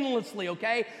to it endlessly,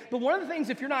 okay? But one of the things,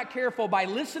 if you're not careful, by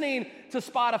listening to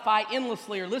Spotify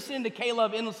endlessly or listening to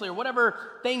K-Love endlessly or whatever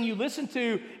thing you listen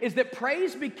to, is that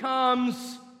praise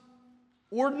becomes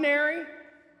ordinary,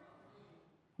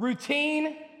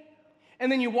 routine.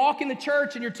 And then you walk into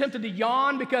church and you're tempted to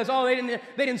yawn because, they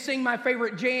didn't sing my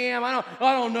favorite jam. I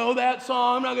don't know that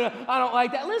song. I don't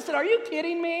like that. Listen, are you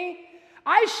kidding me?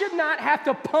 I should not have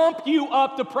to pump you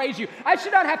up to praise you. I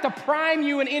should not have to prime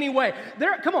you in any way.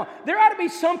 There ought to be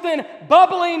something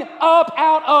bubbling up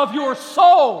out of your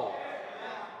soul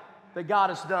that God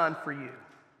has done for you.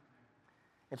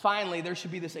 And finally, there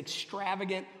should be this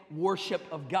extravagant worship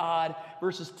of God.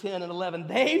 Verses 10 and 11,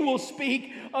 they will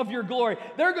speak of your glory.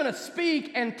 They're going to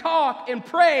speak and talk and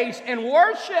praise and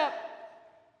worship.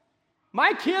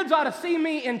 My kids ought to see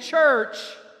me in church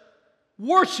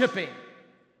worshiping,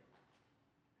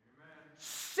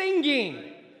 singing.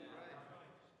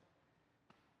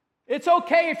 It's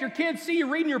okay if your kids see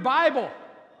you reading your Bible.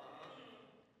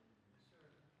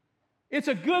 It's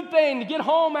a good thing to get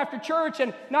home after church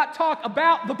and not talk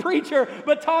about the preacher,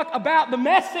 but talk about the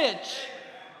message.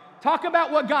 Talk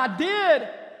about what God did.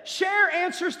 Share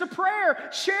answers to prayer.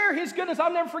 Share His goodness.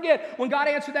 I'll never forget when God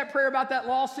answered that prayer about that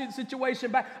lawsuit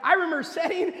situation. But I remember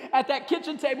sitting at that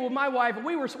kitchen table with my wife, and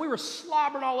we were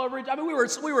slobbering all over each other. I mean,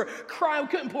 we were crying. We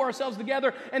couldn't pull ourselves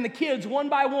together. And the kids, one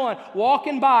by one,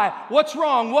 walking by. What's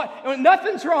wrong?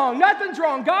 Nothing's wrong. Nothing's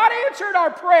wrong. God answered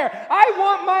our prayer. I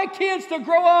want my kids to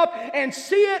grow up and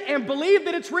see it and believe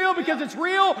that it's real because it's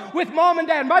real with mom and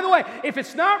dad. And by the way, if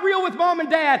it's not real with mom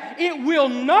and dad, it will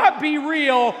not be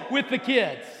real with the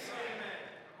kids.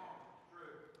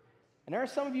 And there are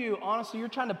some of you, honestly, you're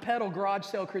trying to peddle garage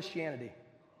sale Christianity.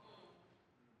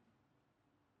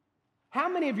 How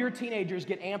many of your teenagers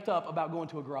get amped up about going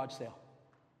to a garage sale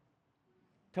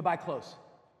to buy clothes?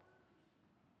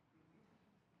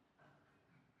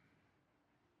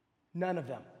 None of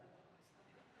them.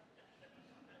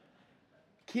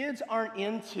 Kids aren't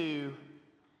into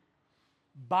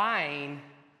buying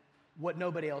what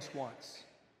nobody else wants.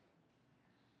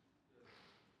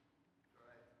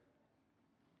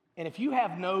 And if you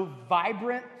have no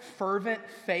vibrant, fervent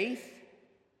faith,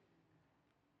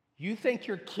 you think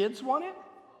your kids want it?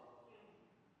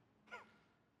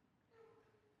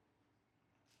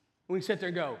 We sit there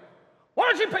and go, why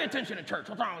don't you pay attention to church?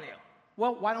 What's wrong with you?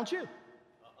 Well, why don't you?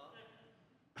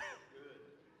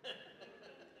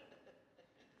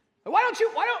 Why don't you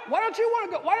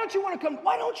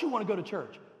want to go to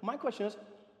church? My question is,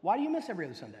 why do you miss every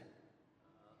other Sunday?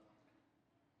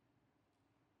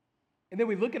 And then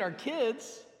we look at our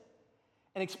kids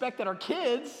and expect that our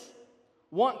kids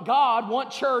want God,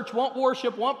 want church, want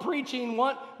worship, want preaching,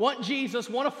 want Jesus,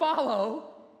 want to follow,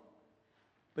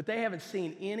 but they haven't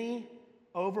seen any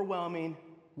overwhelming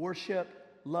worship,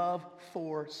 love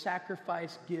for,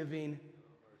 sacrifice giving.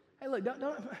 Hey, look,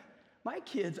 my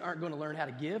kids aren't going to learn how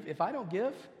to give if I don't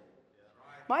give.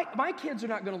 My kids are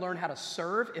not going to learn how to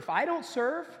serve if I don't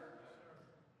serve.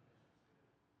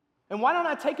 And why don't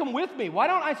I take them with me? Why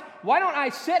don't I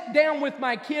sit down with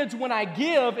my kids when I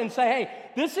give and say, hey,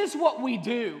 this is what we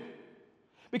do.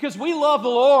 Because we love the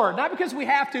Lord. Not because we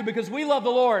have to, because we love the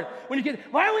Lord. When you get,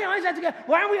 why do we always have to go?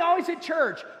 Why aren't we always at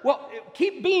church? Well,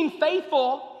 keep being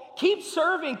faithful, keep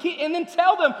serving, and then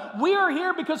tell them, we are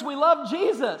here because we love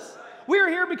Jesus. We are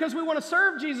here because we want to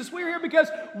serve Jesus. We are here because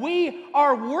we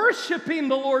are worshiping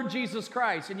the Lord Jesus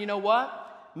Christ. And you know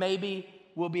what? Maybe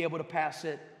we'll be able to pass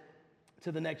it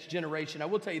to the next generation. I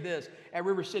will tell you this, at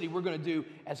River City, we're going to do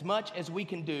as much as we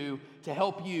can do to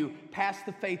help you pass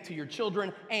the faith to your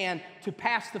children and to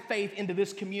pass the faith into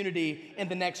this community in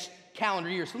the next calendar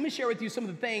year. So let me share with you some of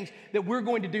the things that we're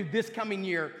going to do this coming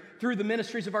year through the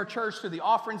ministries of our church, through the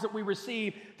offerings that we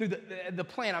receive, through the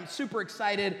plan. I'm super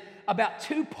excited about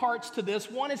two parts to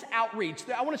this. One is outreach.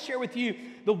 I want to share with you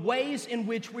the ways in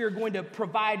which we are going to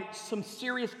provide some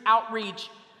serious outreach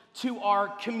to our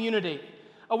community.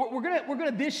 We're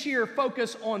gonna this year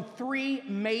focus on 3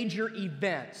 major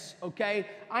events, okay?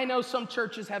 I know some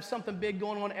churches have something big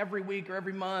going on every week or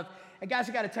every month. And guys,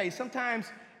 I gotta tell you, sometimes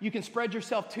you can spread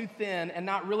yourself too thin and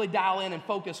not really dial in and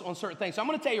focus on certain things. So I'm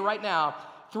gonna tell you right now,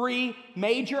 3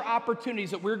 major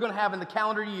opportunities that we're gonna have in the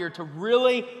calendar year to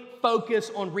really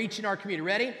focus on reaching our community.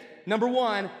 Ready? Number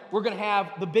 1, we're gonna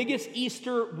have the biggest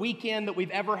Easter weekend that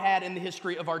we've ever had in the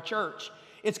history of our church.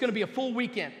 It's gonna be a full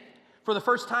weekend. For the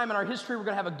first time in our history, we're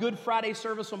going to have a Good Friday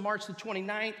service on March the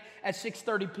 29th at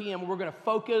 6:30 p.m. where we're going to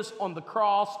focus on the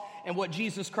cross and what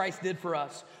Jesus Christ did for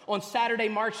us. On Saturday,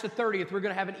 March the 30th, we're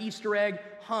going to have an Easter egg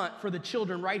hunt for the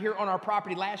children right here on our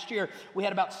property. Last year, we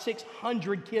had about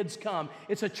 600 kids come.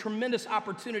 It's a tremendous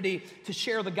opportunity to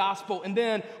share the gospel. And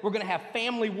then we're going to have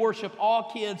family worship,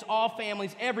 all kids, all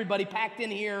families, everybody packed in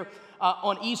here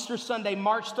on Easter Sunday,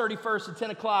 March 31st at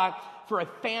 10 o'clock. For a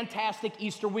fantastic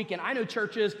Easter weekend. I know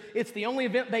churches, it's the only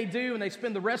event they do, and they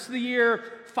spend the rest of the year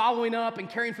following up and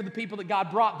caring for the people that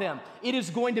God brought them. It is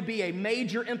going to be a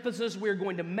major emphasis. We're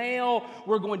going to mail,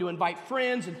 we're going to invite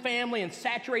friends and family and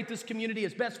saturate this community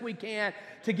as best we can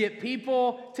to get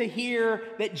people to hear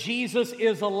that Jesus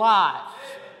is alive.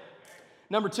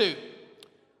 Number 2,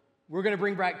 we're going to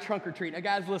bring back trunk or treat. Now,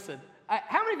 guys, listen.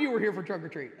 How many of you were here for trunk or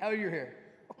treat? How many of you were here?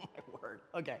 Oh, my word.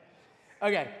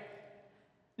 Okay.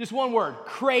 Just one word,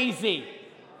 crazy,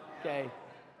 okay?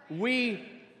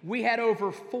 We had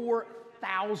over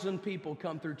 4,000 people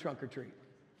come through trunk or treat.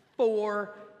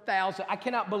 4,000. I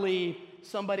cannot believe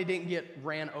somebody didn't get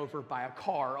ran over by a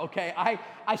car, okay?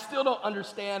 I still don't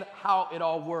understand how it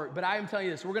all worked, but I am telling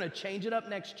you this, we're going to change it up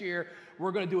next year.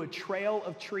 We're going to do a trail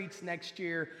of treats next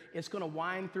year. It's going to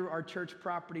wind through our church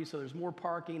property so there's more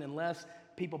parking and less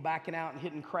people backing out and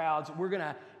hitting crowds.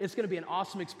 It's going to be an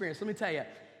awesome experience. Let me tell you,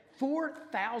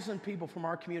 4,000 people from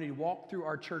our community walk through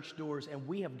our church doors, and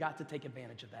we have got to take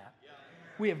advantage of that.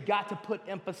 We have got to put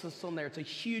emphasis on there. It's a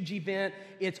huge event.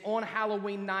 It's on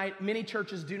Halloween night. Many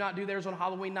churches do not do theirs on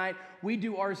Halloween night. We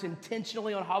do ours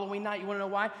intentionally on Halloween night. You want to know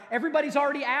why? Everybody's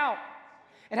already out.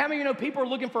 And how many of you know people are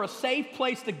looking for a safe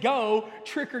place to go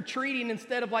trick-or-treating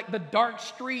instead of like the dark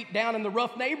street down in the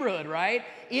rough neighborhood, right?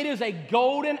 It is a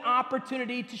golden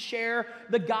opportunity to share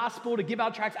the gospel, to give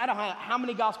out tracts. I don't know how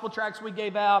many gospel tracts we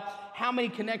gave out, how many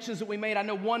connections that we made. I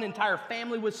know one entire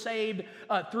family was saved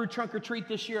through trunk-or-treat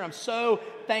this year. I'm so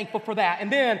thankful for that. And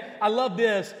then, I love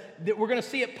this, that we're going to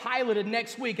see it piloted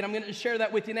next week, and I'm going to share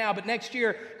that with you now. But next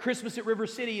year, Christmas at River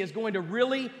City is going to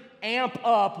really amp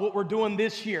up what we're doing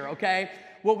this year, okay?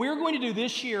 What we're going to do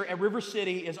this year at River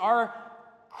City is our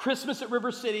Christmas at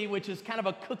River City, which is kind of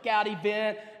a cookout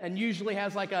event and usually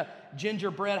has like a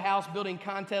gingerbread house building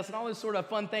contest and all this sort of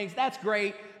fun things. That's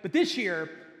great. But this year,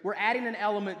 we're adding an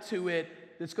element to it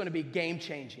that's going to be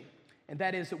game-changing. And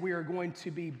that is that we are going to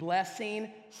be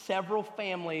blessing several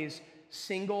families,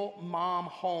 single mom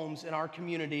homes in our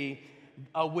community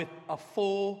with a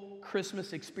full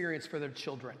Christmas experience for their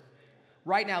children.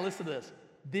 Right now, listen to this.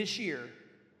 This year,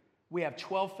 we have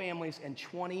 12 families and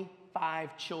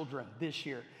 25 children this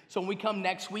year. So when we come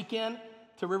next weekend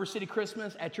to River City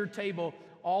Christmas, at your table,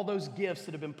 all those gifts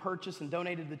that have been purchased and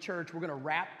donated to the church, we're going to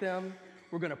wrap them.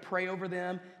 We're going to pray over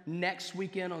them. Next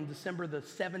weekend on December the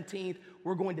 17th,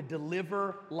 we're going to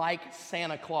deliver like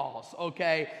Santa Claus,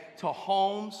 okay, to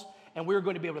homes. And we're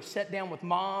going to be able to sit down with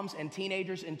moms and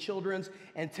teenagers and children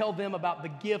and tell them about the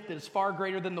gift that is far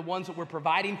greater than the ones that we're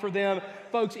providing for them.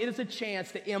 Folks, it is a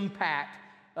chance to impact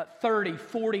 30,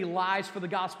 40 lives for the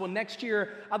gospel. Next year,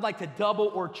 I'd like to double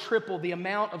or triple the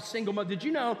amount of single mothers. Did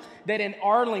you know that in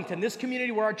Arlington, this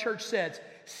community where our church sits,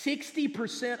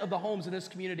 60% of the homes in this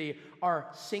community are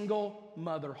single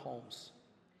mother homes?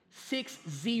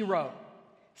 60.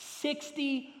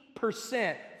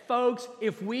 60%. Folks,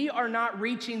 if we are not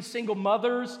reaching single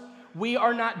mothers, we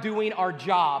are not doing our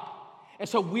job. And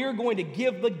so we're going to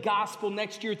give the gospel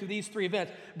next year through these 3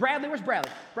 events. Bradley, where's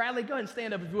Bradley? Bradley, go ahead and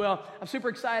stand up if you will. I'm super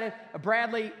excited.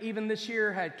 Bradley, even this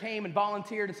year, came and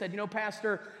volunteered and said, you know,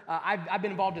 Pastor, I've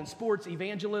been involved in sports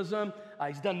evangelism.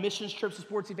 He's done missions trips to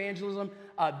sports evangelism.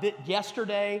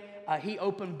 Yesterday, he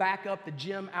opened back up the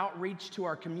gym outreach to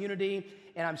our community.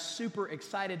 And I'm super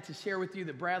excited to share with you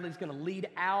that Bradley's going to lead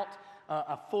out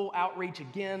a full outreach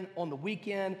again on the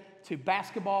weekend to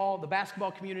basketball, the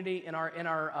basketball community in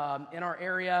our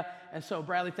area. And so,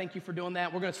 Bradley, thank you for doing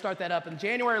that. We're going to start that up in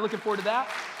January. Looking forward to that.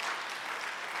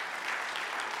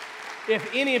 If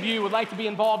any of you would like to be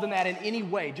involved in that in any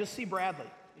way, just see Bradley.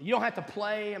 You don't have to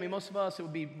play. I mean, most of us, it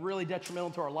would be really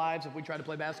detrimental to our lives if we tried to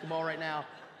play basketball right now.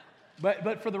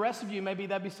 But for the rest of you, maybe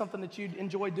that'd be something that you'd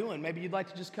enjoy doing. Maybe you'd like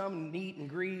to just come and meet and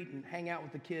greet and hang out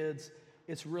with the kids.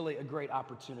 It's really a great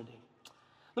opportunity.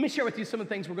 Let me share with you some of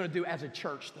the things we're going to do as a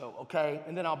church, though, okay?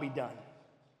 And then I'll be done.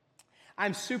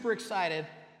 I'm super excited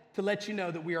to let you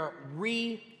know that we are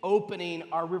reopening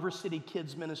our River City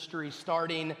Kids Ministry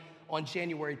starting on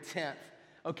January 10th.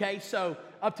 Okay, so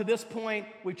up to this point,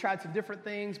 we've tried some different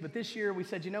things, but this year we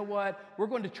said, you know what? We're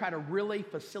going to try to really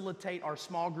facilitate our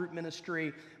small group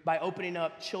ministry by opening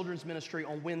up children's ministry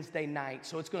on Wednesday night.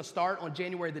 So it's going to start on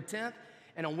January the 10th,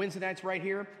 and on Wednesday nights right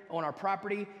here on our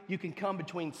property, you can come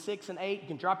between 6 and 8. You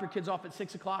can drop your kids off at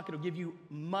 6 o'clock. It'll give you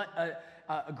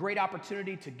a great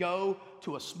opportunity to go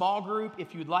to a small group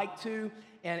if you'd like to,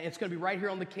 and it's going to be right here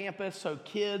on the campus, so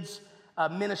kids'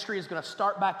 ministry is going to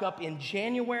start back up in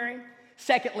January.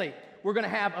 Secondly, we're going to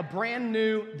have a brand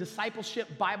new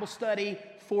discipleship Bible study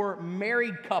for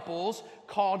married couples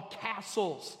called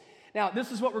Castles. Now,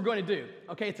 this is what we're going to do,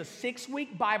 okay? It's a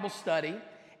 6-week Bible study,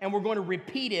 and we're going to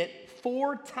repeat it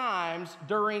 4 times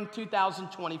during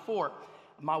 2024.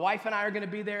 My wife and I are going to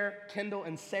be there. Kendall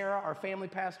and Sarah, our family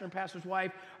pastor and pastor's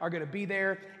wife, are going to be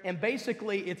there. And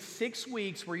basically, it's 6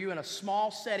 weeks where you're in a small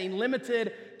setting,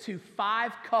 limited to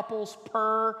 5 couples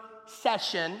per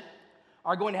session,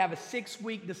 are going to have a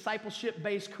 6-week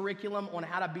discipleship-based curriculum on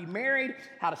how to be married,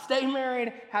 how to stay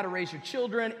married, how to raise your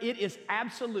children. It is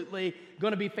absolutely going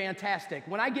to be fantastic.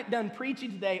 When I get done preaching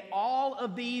today, all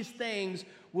of these things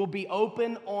will be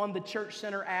open on the Church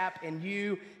Center app, and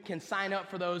you can sign up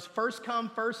for those. First come,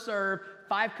 first serve,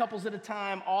 5 couples at a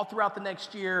time, all throughout the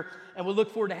next year, and we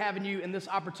look forward to having you in this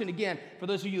opportunity. Again, for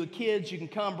those of you with kids, you can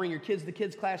come, bring your kids to the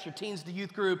kids class, your teens to the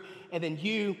youth group, and then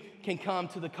you can come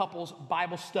to the couples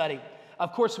Bible study.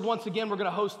 Of course, once again, we're going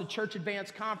to host the Church Advance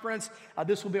Conference.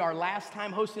 This will be our last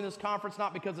time hosting this conference,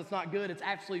 not because it's not good, it's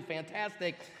absolutely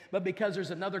fantastic, but because there's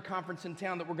another conference in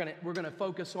town that we're going to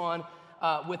focus on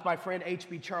with my friend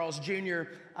H.B. Charles Jr.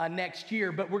 Next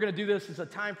year. But we're going to do this as a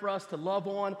time for us to love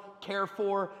on, care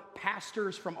for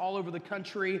pastors from all over the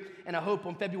country, and I hope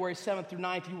on February 7th through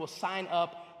 9th you will sign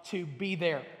up to be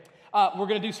there. We're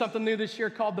going to do something new this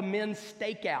year called the Men's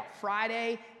Stakeout,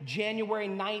 Friday, January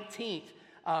 19th.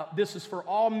 This is for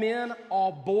all men,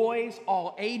 all boys,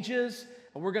 all ages.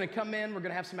 And we're going to come in. We're going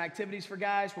to have some activities for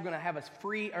guys. We're going to have a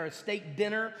free or a steak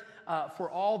dinner for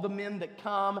all the men that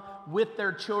come with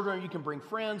their children. You can bring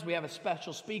friends. We have a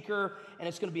special speaker, and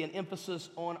it's going to be an emphasis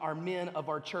on our men of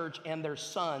our church and their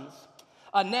sons.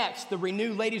 Next, the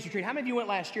Renew Ladies Retreat. How many of you went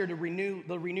last year to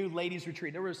the Renew Ladies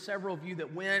Retreat? There were several of you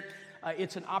that went.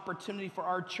 It's an opportunity for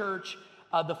our church.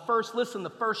 The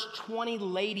first 20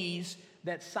 ladies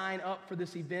that sign up for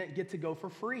this event get to go for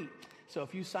free. So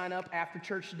if you sign up after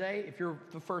church today, if you're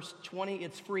the first 20,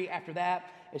 it's free. After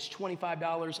that, it's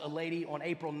 $25 a lady on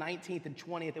April 19th and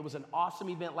 20th. It was an awesome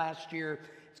event last year.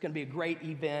 It's going to be a great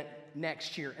event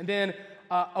next year. And then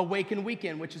Awaken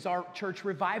Weekend, which is our church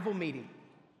revival meeting.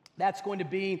 That's going to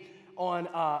be on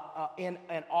in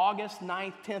August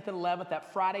 9th, 10th, and 11th,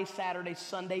 that Friday, Saturday,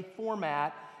 Sunday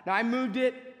format. Now, I moved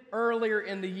it earlier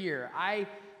in the year.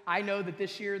 I know that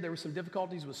this year there were some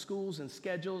difficulties with schools and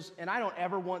schedules, and I don't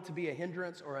ever want to be a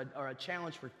hindrance or a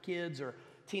challenge for kids or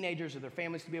teenagers or their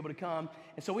families to be able to come.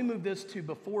 And so we moved this to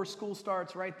before school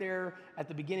starts, right there at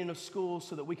the beginning of school,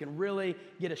 so that we can really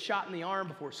get a shot in the arm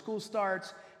before school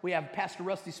starts. We have Pastor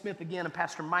Rusty Smith again and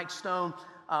Pastor Mike Stone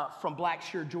from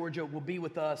Blackshear, Georgia, will be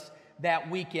with us that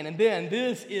weekend. And then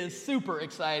this is super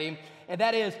exciting, and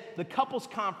that is the Couples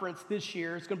Conference this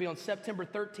year. It's going to be on September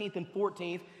 13th and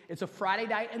 14th. It's a Friday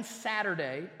night and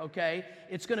Saturday, okay?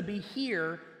 It's going to be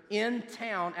here in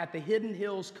town at the Hidden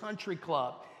Hills Country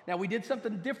Club. Now, we did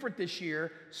something different this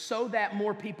year so that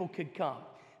more people could come.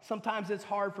 Sometimes it's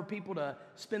hard for people to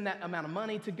spend that amount of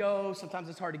money to go. Sometimes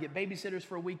it's hard to get babysitters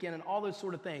for a weekend and all those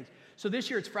sort of things. So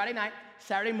this year it's Friday night,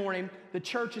 Saturday morning. The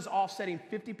church is offsetting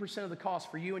 50% of the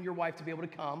cost for you and your wife to be able to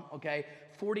come, okay?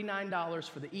 $49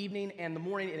 for the evening and the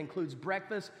morning. It includes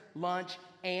breakfast, lunch,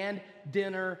 and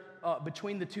dinner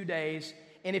between the 2 days.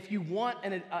 And if you want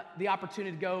the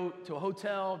opportunity to go to a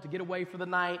hotel, to get away for the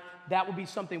night, that will be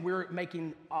something we're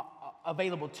making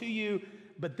available to you.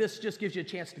 But this just gives you a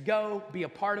chance to go, be a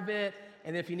part of it.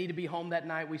 And if you need to be home that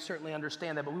night, we certainly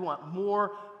understand that. But we want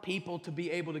more people to be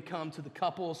able to come to the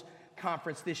Couples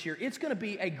conference this year. It's going to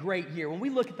be a great year. When we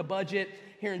look at the budget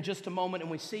here in just a moment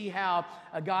and we see how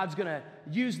God's going to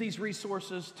use these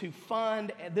resources to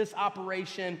fund this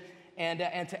operation and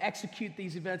to execute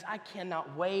these events, I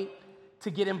cannot wait to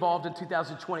get involved in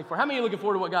 2024. How many are looking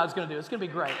forward to what God's going to do? It's going to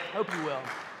be great. Hope you will.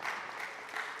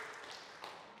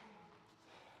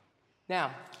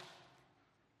 Now,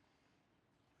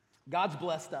 God's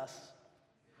blessed us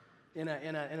in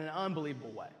an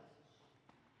unbelievable way.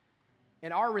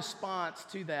 And our response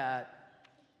to that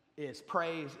is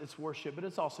praise, it's worship, but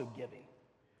it's also giving.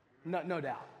 No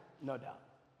doubt.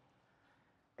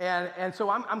 And so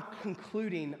I'm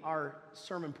concluding our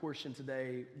sermon portion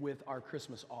today with our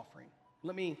Christmas offering.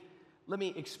 Let me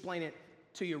explain it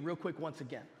to you real quick once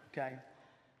again, okay?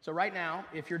 So right now,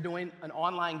 if you're doing an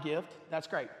online gift, that's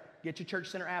great. Get your Church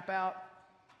Center app out,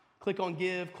 click on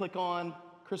Give, click on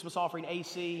Christmas Offering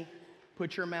AC,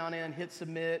 put your amount in, hit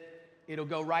Submit. It'll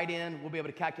go right in. We'll be able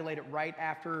to calculate it right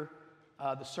after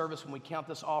the service when we count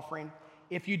this offering.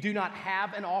 If you do not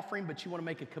have an offering, but you want to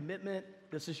make a commitment,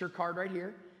 this is your card right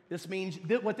here.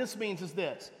 What this means is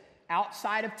this.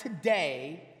 Outside of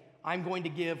today, I'm going to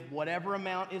give whatever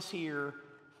amount is here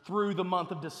through the month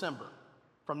of December.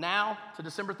 From now to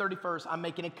December 31st, I'm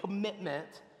making a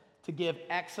commitment to give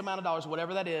X amount of dollars,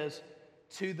 whatever that is,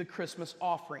 to the Christmas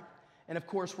offering. And of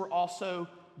course, we're also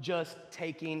just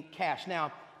taking cash.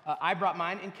 Now, I brought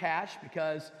mine in cash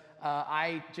because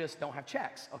I just don't have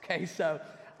checks, okay? So,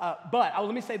 but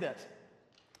let me say this.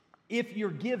 If you're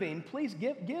giving, please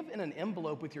give in an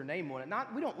envelope with your name on it.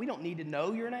 We don't need to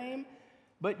know your name,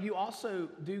 but you also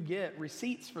do get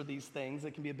receipts for these things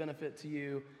that can be a benefit to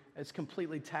you. It's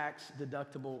completely tax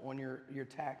deductible on your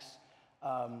tax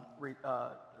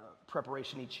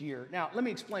preparation each year. Now, let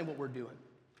me explain what we're doing.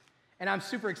 And I'm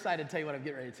super excited to tell you what I'm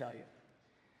getting ready to tell you.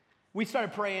 We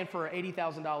started praying for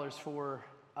 $80,000 for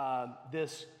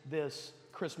this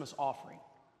Christmas offering.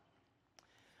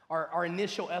 Our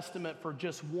initial estimate for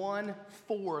just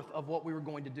 1/4 of what we were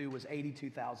going to do was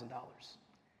 $82,000.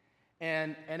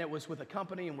 And it was with a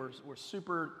company, and we're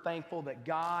super thankful that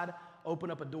God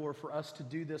opened up a door for us to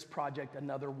do this project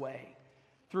another way.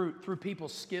 Through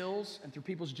people's skills and through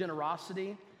people's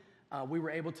generosity, we were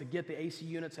able to get the AC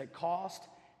units at cost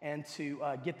and to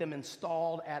get them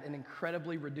installed at an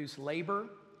incredibly reduced labor.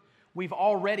 We've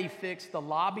already fixed the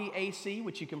lobby AC,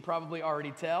 which you can probably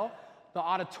already tell. The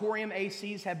auditorium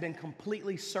ACs have been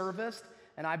completely serviced,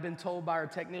 and I've been told by our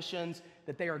technicians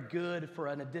that they are good for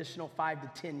an additional 5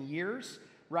 to 10 years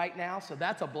right now, so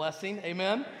that's a blessing,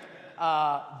 amen?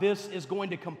 This is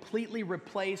going to completely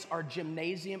replace our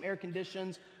gymnasium air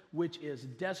conditions, which is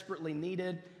desperately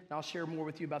needed, and I'll share more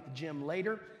with you about the gym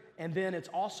later. And then it's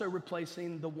also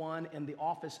replacing the one in the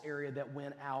office area that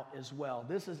went out as well.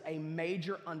 This is a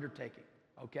major undertaking,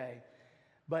 okay?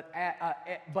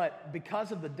 But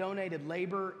because of the donated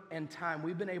labor and time,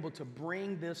 we've been able to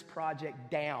bring this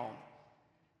project down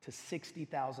to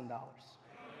 $60,000.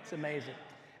 It's amazing.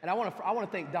 And I want to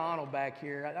thank Donald back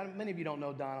here. Many of you don't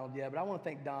know Donald yet, but I want to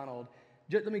thank Donald.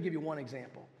 Let me give you one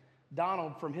example.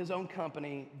 Donald, from his own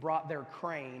company, brought their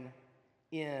crane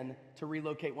in to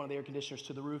relocate one of the air conditioners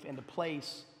to the roof and to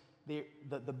place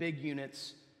the big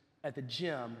units at the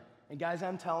gym. And guys,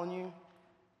 I'm telling you,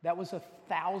 that was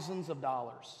thousands of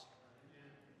dollars.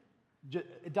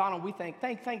 Donald, we thank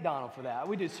Donald for that.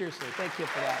 We do, seriously. Thank you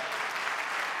for that.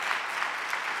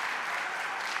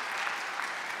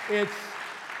 It's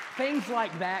things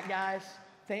like that, guys.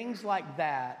 Things like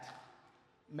that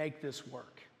make this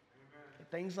work.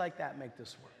 Things like that make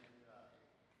this work.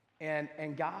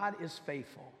 And God is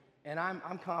faithful. And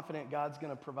I'm confident God's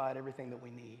going to provide everything that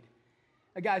we need.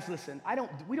 Guys, listen,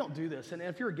 we don't do this. And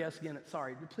if you're a guest again,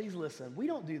 sorry, please listen. We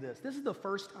don't do this. This is the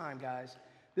first time, guys.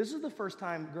 This is the first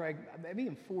time, Greg, maybe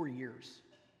in 4 years.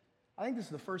 I think this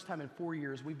is the first time in 4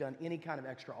 years we've done any kind of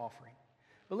extra offering.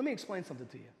 But let me explain something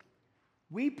to you.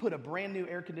 We put a brand new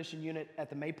air conditioned unit at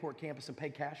the Mayport campus and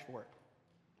paid cash for it.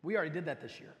 We already did that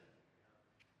this year.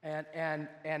 And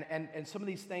some of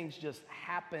these things just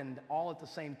happened all at the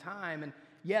same time. And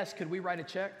yes, could we write a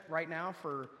check right now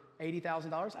for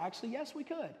 $80,000? Actually, yes, we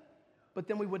could. But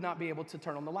then we would not be able to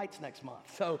turn on the lights next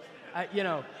month. So,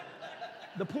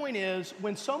 the point is,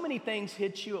 when so many things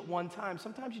hit you at one time,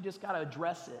 sometimes you just got to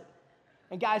address it.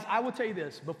 And guys, I will tell you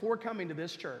this, before coming to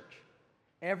this church,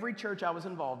 every church I was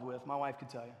involved with, my wife could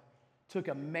tell you, took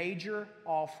a major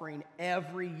offering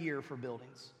every year for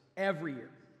buildings. Every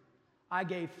year. I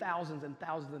gave thousands and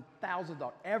thousands and thousands of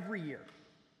dollars every year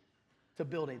to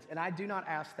buildings. And I do not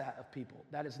ask that of people.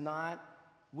 That is not,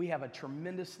 we have a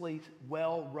tremendously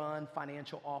well-run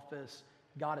financial office.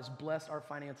 God has blessed our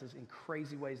finances in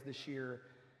crazy ways this year.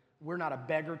 we're not a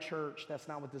beggar church. That's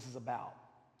not what this is about.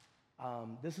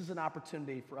 This is an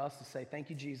opportunity for us to say, thank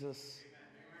you, Jesus.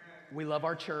 We love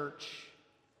our church.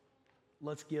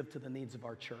 Let's give to the needs of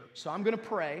our church. So I'm going to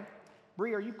pray.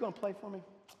 Bree, are you going to play for me?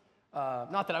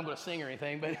 Not that I'm going to sing or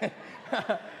anything, but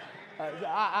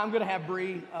I'm going to have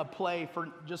Bree play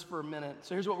just for a minute.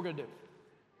 So here's what we're going to do.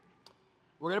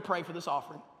 We're going to pray for this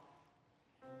offering.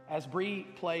 As Bree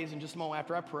plays in just a moment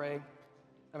after I pray,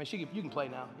 you can play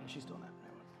now. Yeah, she's doing that.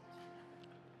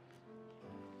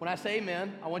 When I say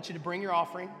amen, I want you to bring your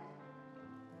offering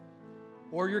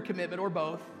or your commitment or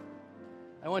both.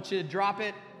 I want you to drop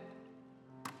it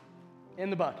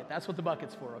in the bucket. That's what the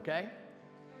bucket's for, okay?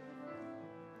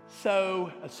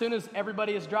 So as soon as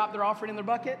everybody has dropped their offering in their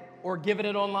bucket or given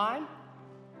it online,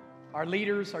 our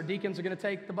leaders, our deacons are going to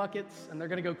take the buckets and they're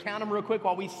going to go count them real quick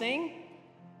while we sing.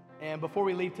 And before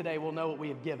we leave today, we'll know what we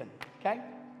have given, okay?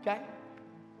 Okay?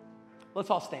 Let's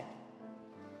all stand.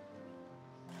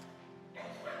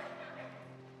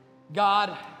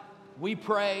 God, we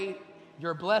pray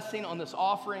your blessing on this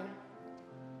offering.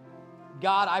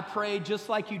 God, I pray just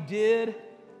like you did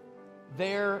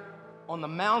there on the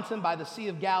mountain by the Sea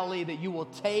of Galilee, that you will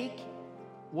take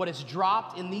what is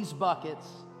dropped in these buckets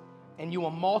and you will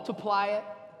multiply it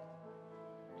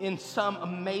in some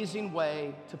amazing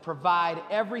way to provide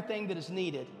everything that is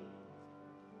needed.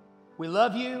 We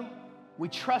love you. We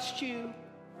trust you.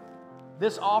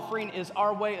 This offering is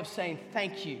our way of saying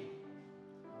thank you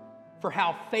for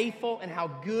how faithful and how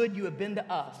good you have been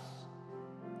to us.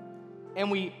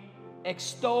 And we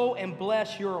extol and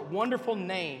bless your wonderful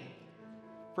name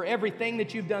for everything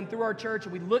that you've done through our church.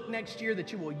 And we look next year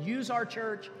that you will use our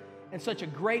church in such a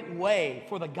great way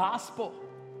for the gospel,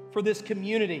 for this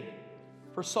community,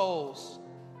 for souls.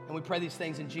 And we pray these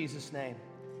things in Jesus' name.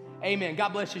 Amen. God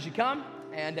bless you as you come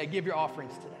and give your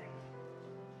offerings today.